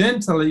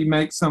accidentally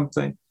make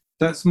something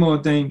that's more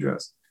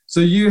dangerous. So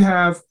you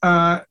have,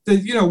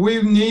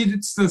 we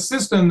need the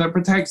system that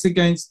protects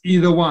against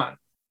either one,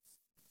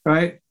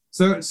 right?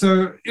 So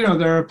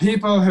there are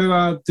people who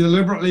are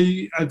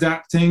deliberately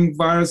adapting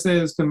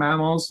viruses to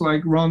mammals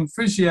like Ron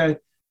Fouchier,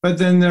 but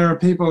then there are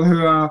people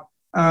who are,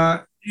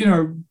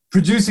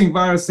 producing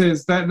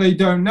viruses that they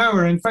don't know,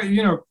 or in fact,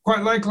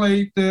 quite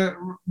likely the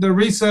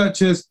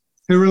researchers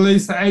who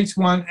released the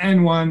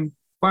H1N1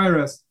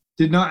 virus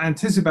did not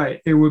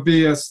anticipate it would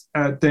be as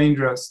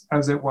dangerous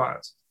as it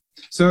was.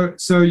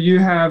 So you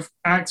have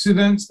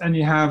accidents and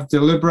you have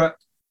deliberate,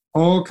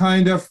 all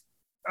kind of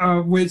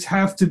which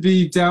have to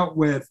be dealt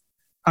with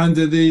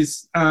under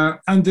these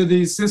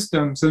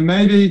systems. And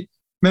maybe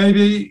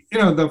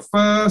the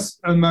first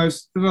and the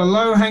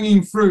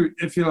low-hanging fruit,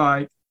 if you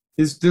like,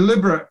 is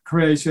deliberate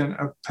creation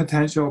of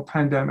potential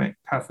pandemic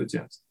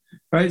pathogens,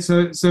 right?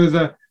 So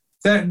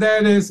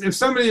that is, if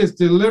somebody is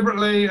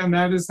deliberately, and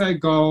that is their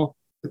goal,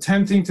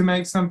 attempting to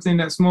make something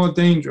that's more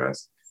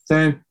dangerous,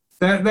 then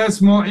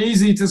that's more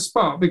easy to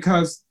spot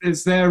because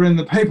it's there in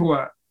the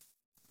paperwork.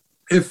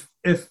 If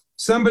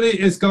somebody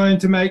is going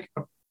to make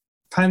a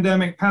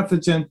pandemic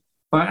pathogen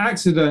by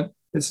accident,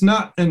 it's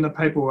not in the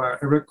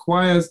paperwork. It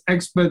requires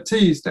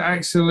expertise to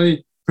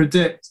actually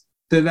predict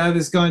that that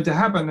is going to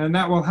happen. And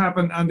that will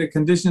happen under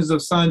conditions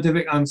of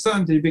scientific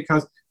uncertainty,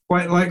 because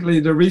quite likely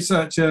the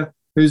researcher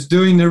who's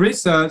doing the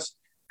research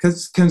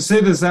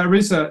considers that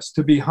research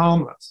to be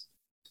harmless.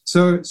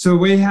 So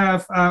we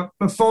have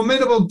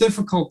formidable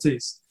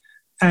difficulties.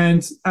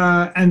 And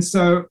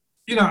so,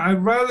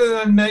 rather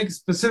than make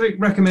specific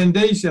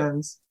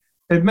recommendations,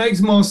 it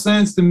makes more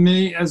sense to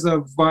me as a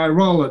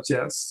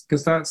virologist,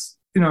 because that's,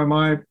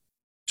 my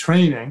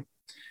training,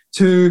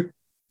 to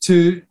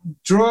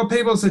draw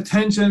people's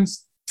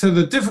attentions to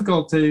the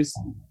difficulties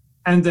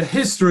and the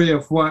history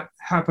of what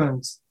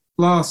happened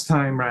last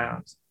time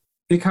round.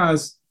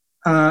 Because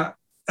at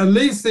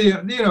least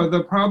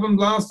the problem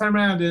last time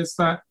around is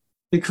that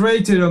it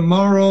created a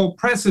moral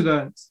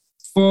precedent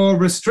for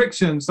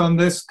restrictions on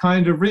this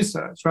kind of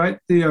research, right?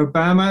 The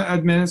Obama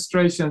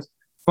administration's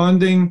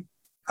funding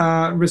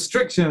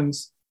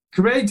restrictions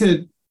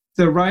created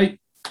the right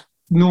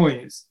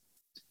noise,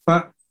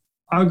 but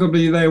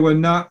arguably they were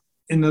not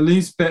in the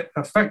least bit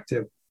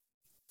effective.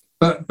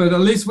 But at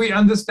least we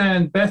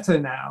understand better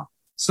now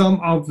some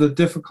of the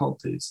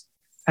difficulties.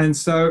 And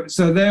so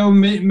there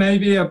may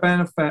be a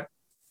benefit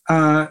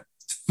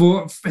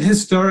for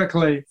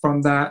historically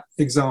from that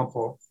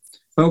example.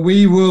 But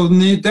we will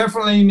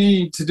definitely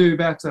need to do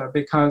better,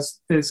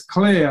 because it's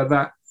clear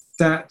that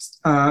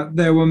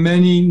there were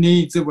many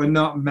needs that were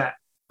not met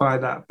by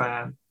that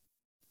ban.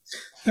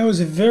 That was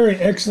a very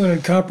excellent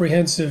and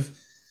comprehensive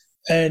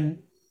and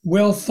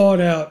well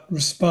thought out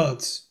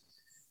response.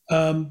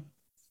 I'm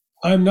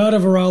not a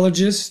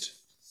virologist.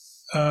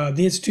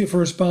 The Institute for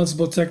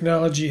Responsible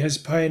Technology has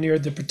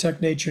pioneered the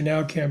Protect Nature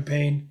Now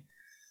campaign.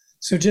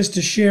 So just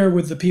to share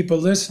with the people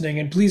listening,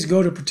 and please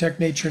go to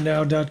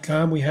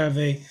protectnaturenow.com. We have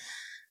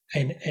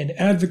an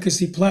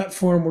advocacy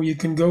platform where you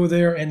can go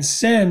there and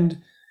send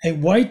a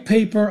white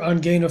paper on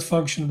gain of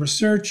function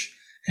research,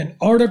 an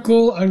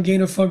article on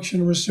gain of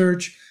function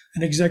research,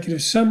 an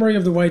executive summary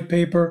of the white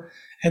paper,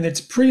 and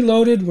it's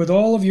preloaded with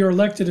all of your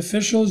elected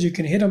officials. You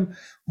can hit them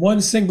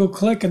one single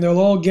click and they'll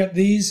all get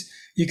these.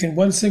 You can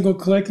one single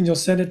click and you'll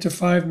send it to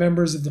 5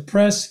 members of the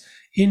press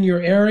in your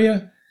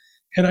area.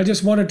 And I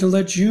just wanted to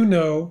let you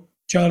know,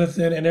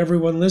 Jonathan, and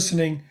everyone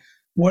listening,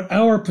 what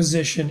our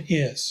position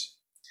is.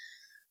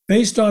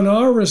 Based on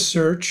our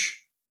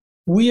research,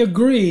 we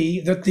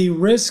agree that the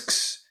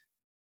risks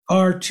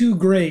are too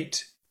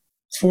great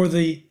for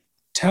the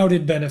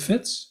touted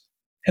benefits,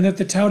 and that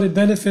the touted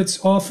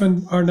benefits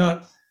often are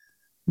not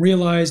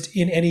realized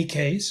in any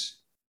case,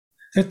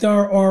 that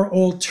there are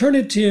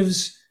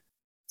alternatives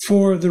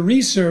for the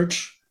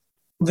research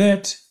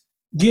that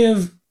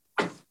give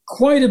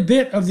quite a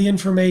bit of the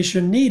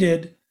information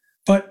needed,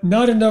 but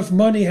not enough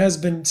money has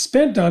been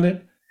spent on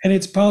it, and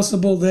it's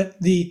possible that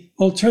the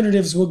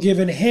alternatives will give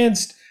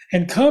enhanced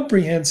and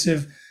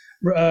comprehensive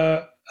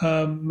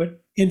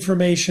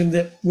information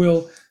that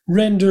will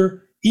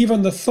render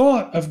even the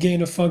thought of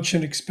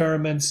gain-of-function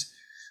experiments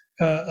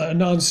a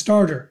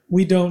non-starter.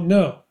 We don't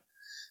know.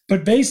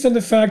 But based on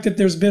the fact that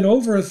there's been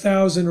over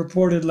 1,000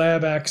 reported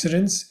lab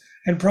accidents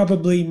and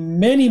probably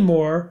many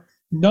more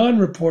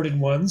non-reported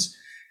ones,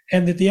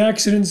 and that the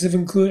accidents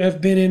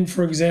have been in,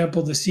 for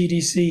example, the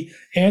CDC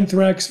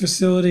anthrax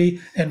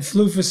facility and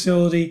flu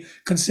facility,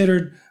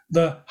 considered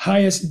the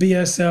highest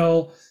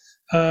BSL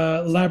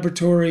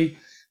laboratory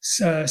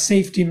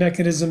safety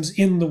mechanisms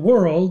in the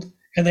world,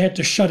 and they had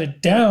to shut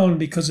it down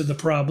because of the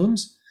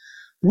problems.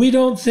 We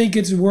don't think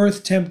it's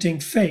worth tempting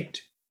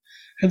fate.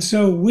 And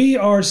so we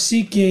are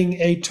seeking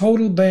a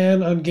total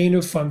ban on gain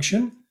of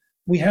function.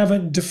 We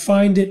haven't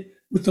defined it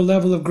with the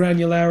level of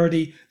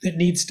granularity that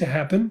needs to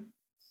happen,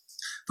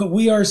 but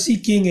we are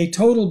seeking a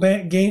total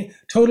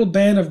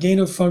ban of gain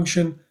of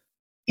function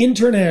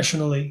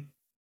internationally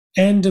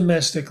and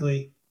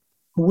domestically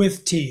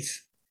with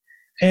teeth.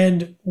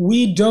 And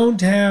we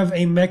don't have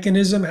a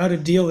mechanism how to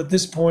deal at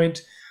this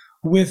point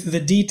with the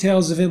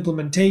details of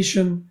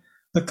implementation,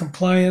 the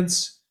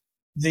compliance,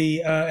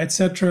 the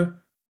etc.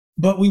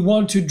 But we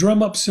want to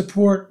drum up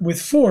support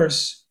with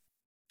force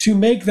to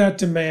make that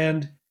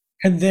demand,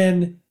 and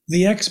then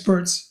the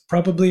experts,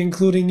 probably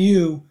including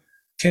you,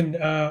 can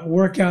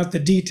work out the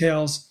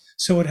details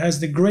so it has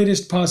the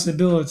greatest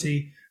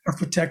possibility of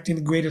protecting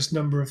the greatest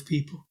number of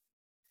people.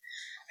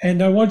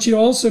 And I want you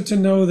also to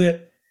know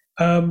that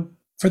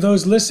for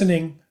those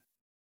listening,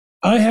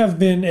 I have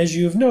been, as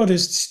you have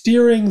noticed,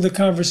 steering the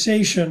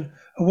conversation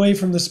away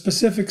from the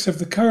specifics of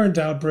the current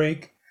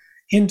outbreak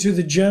into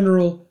the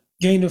general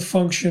gain of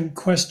function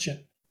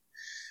question.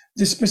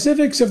 The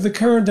specifics of the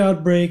current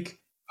outbreak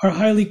are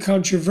highly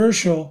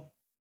controversial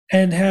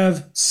and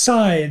have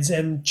sides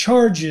and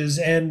charges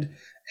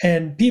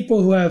and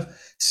people who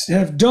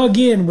have dug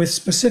in with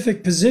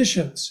specific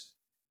positions.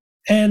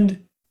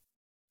 And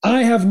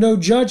I have no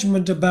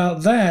judgment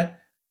about that,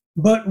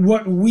 but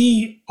what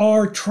we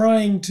are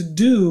trying to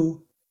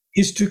do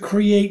is to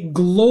create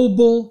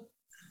global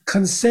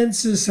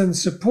consensus and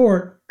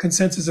support,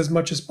 consensus as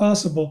much as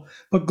possible,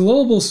 but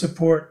global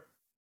support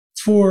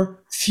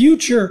for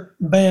future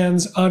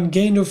bans on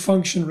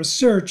gain-of-function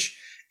research,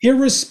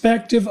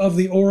 irrespective of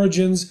the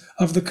origins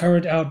of the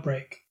current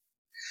outbreak.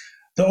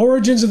 The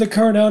origins of the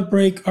current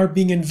outbreak are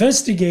being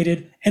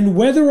investigated, and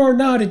whether or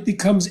not it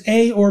becomes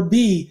A or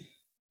B,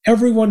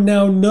 everyone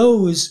now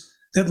knows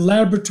that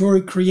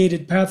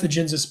laboratory-created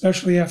pathogens,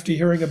 especially after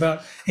hearing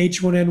about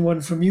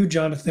H1N1 from you,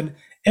 Jonathan,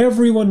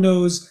 everyone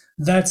knows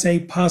that's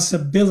a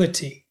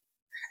possibility.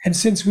 And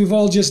since we've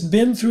all just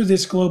been through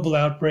this global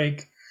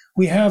outbreak,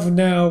 we have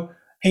now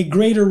a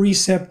greater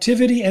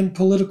receptivity and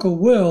political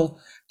will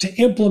to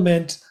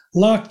implement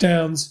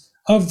lockdowns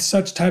of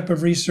such type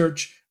of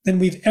research than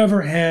we've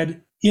ever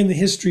had in the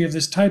history of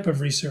this type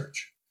of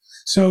research.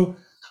 So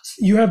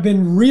you have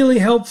been really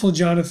helpful,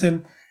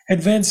 Jonathan,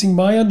 advancing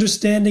my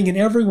understanding and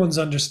everyone's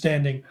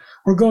understanding.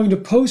 We're going to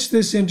post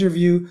this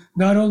interview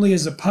not only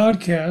as a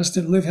podcast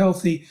at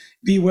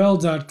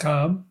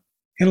livehealthybewell.com,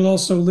 it'll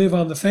also live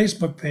on the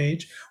Facebook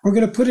page. We're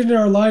going to put it in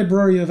our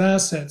library of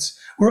assets,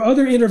 where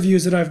other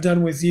interviews that I've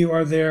done with you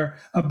are there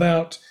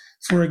about,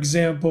 for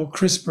example,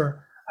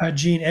 CRISPR,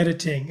 gene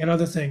editing, and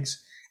other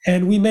things.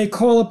 And we may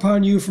call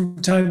upon you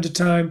from time to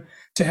time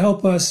to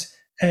help us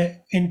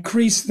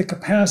increase the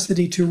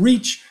capacity to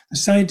reach the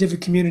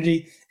scientific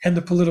community and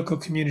the political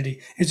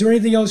community. Is there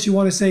anything else you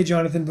want to say,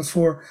 Jonathan,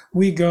 before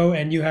we go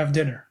and you have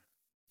dinner?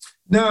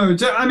 No,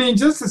 I mean,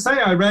 just to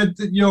say, I read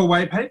your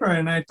white paper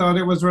and I thought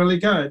it was really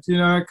good. You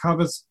know, it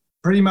covers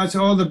pretty much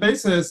all the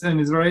bases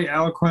and is very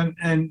eloquent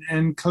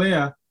and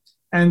clear.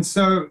 And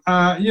so,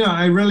 you know,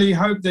 I really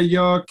hope that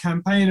your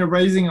campaign of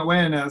raising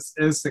awareness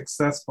is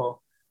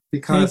successful,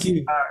 because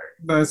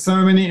there's so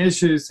many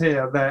issues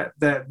here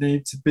that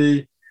need to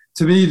be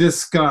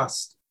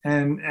discussed.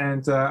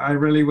 And I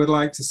really would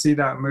like to see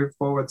that move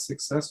forward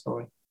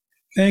successfully.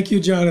 Thank you,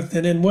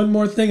 Jonathan. And one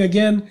more thing,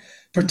 again,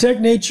 Protect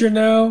Nature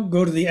Now.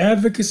 Go to the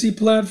advocacy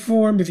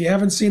platform. If you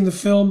haven't seen the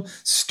film,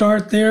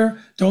 start there.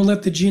 Don't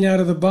let the genie out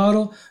of the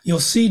bottle. You'll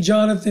see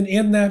Jonathan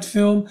in that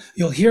film.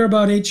 You'll hear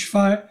about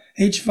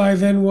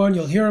H5N1.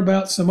 You'll hear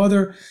about some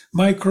other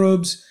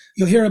microbes.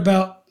 You'll hear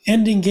about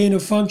ending gain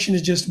of function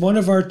is just one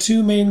of our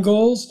two main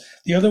goals.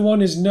 The other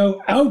one is no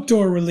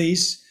outdoor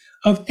release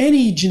of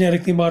any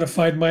genetically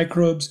modified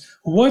microbes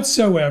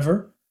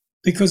whatsoever,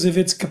 because of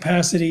its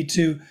capacity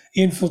to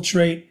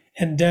infiltrate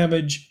and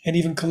damage and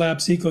even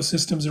collapse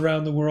ecosystems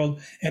around the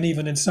world and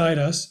even inside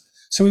us.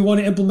 So we want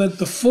to implement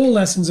the full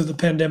lessons of the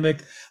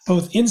pandemic,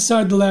 both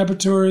inside the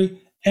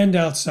laboratory and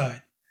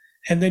outside.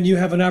 And then you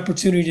have an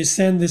opportunity to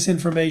send this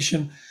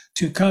information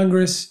to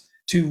Congress,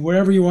 to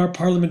wherever you are,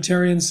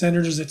 parliamentarians,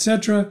 senators,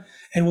 etc.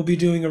 And we'll be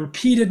doing a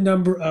repeated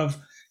number of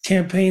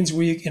campaigns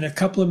where in a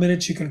couple of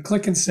minutes you can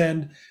click and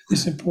send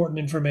this important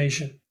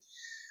information.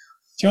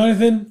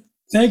 Jonathan,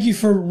 thank you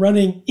for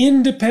running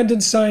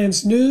Independent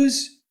Science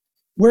News.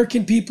 Where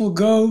can people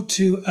go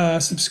to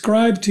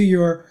subscribe to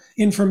your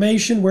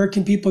information? Where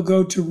can people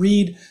go to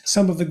read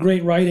some of the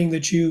great writing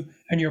that you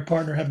and your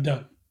partner have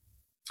done?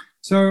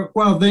 So,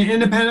 well, the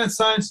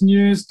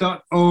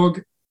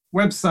independentsciencenews.org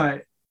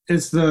website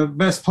is the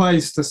best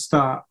place to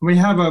start. We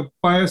have a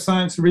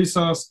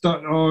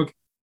bioscienceresource.org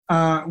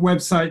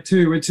website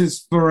too, which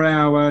is for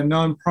our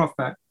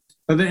nonprofit.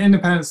 But the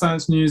Independent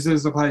Science News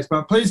is the place.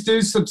 But please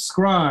do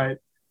subscribe,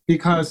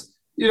 because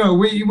you know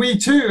we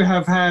too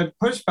have had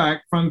pushback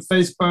from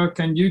Facebook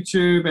and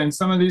YouTube and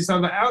some of these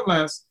other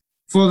outlets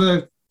for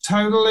the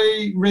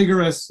totally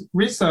rigorous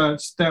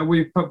research that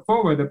we've put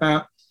forward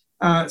about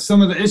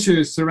some of the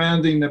issues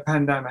surrounding the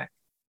pandemic.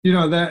 You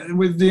know, that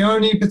with the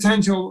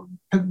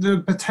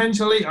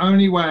potentially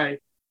only way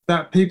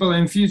that people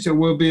in future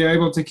will be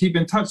able to keep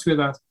in touch with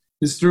us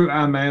is through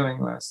our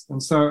mailing list.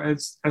 And so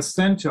it's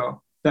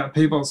essential that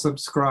people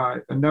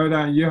subscribe. And no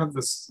doubt you have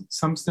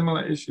some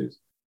similar issues.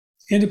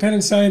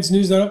 Independent Science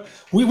News.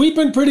 We've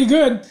been pretty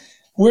good.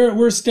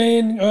 We're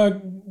staying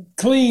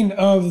clean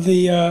of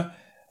the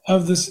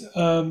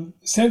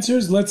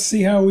censors. Let's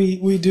see how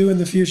we do in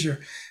the future.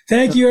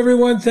 Thank you,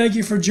 everyone. Thank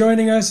you for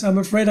joining us. I'm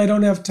afraid I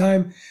don't have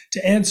time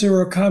to answer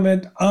or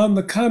comment on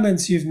the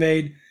comments you've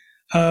made,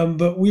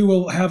 but we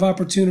will have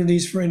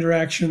opportunities for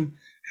interaction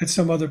at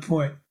some other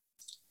point.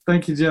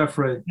 Thank you,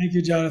 Jeffrey. Thank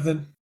you,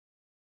 Jonathan.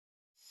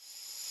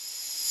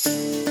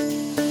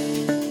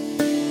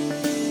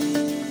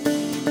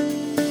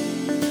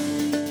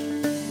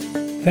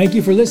 Thank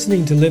you for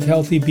listening to Live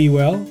Healthy, Be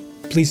Well.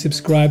 Please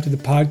subscribe to the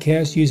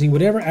podcast using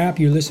whatever app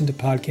you listen to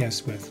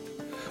podcasts with,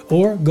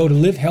 or go to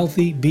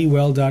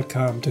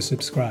livehealthybewell.com to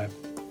subscribe.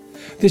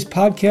 This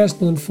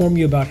podcast will inform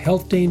you about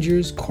health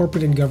dangers,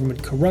 corporate and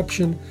government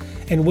corruption,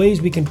 and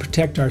ways we can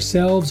protect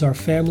ourselves, our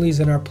families,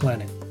 and our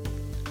planet.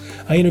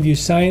 I interview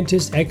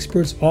scientists,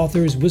 experts,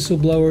 authors,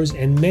 whistleblowers,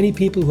 and many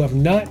people who have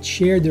not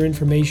shared their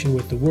information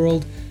with the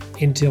world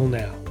until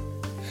now.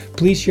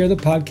 Please share the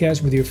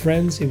podcast with your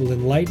friends. It will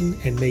enlighten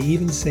and may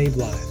even save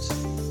lives.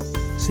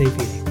 Safe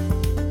eating.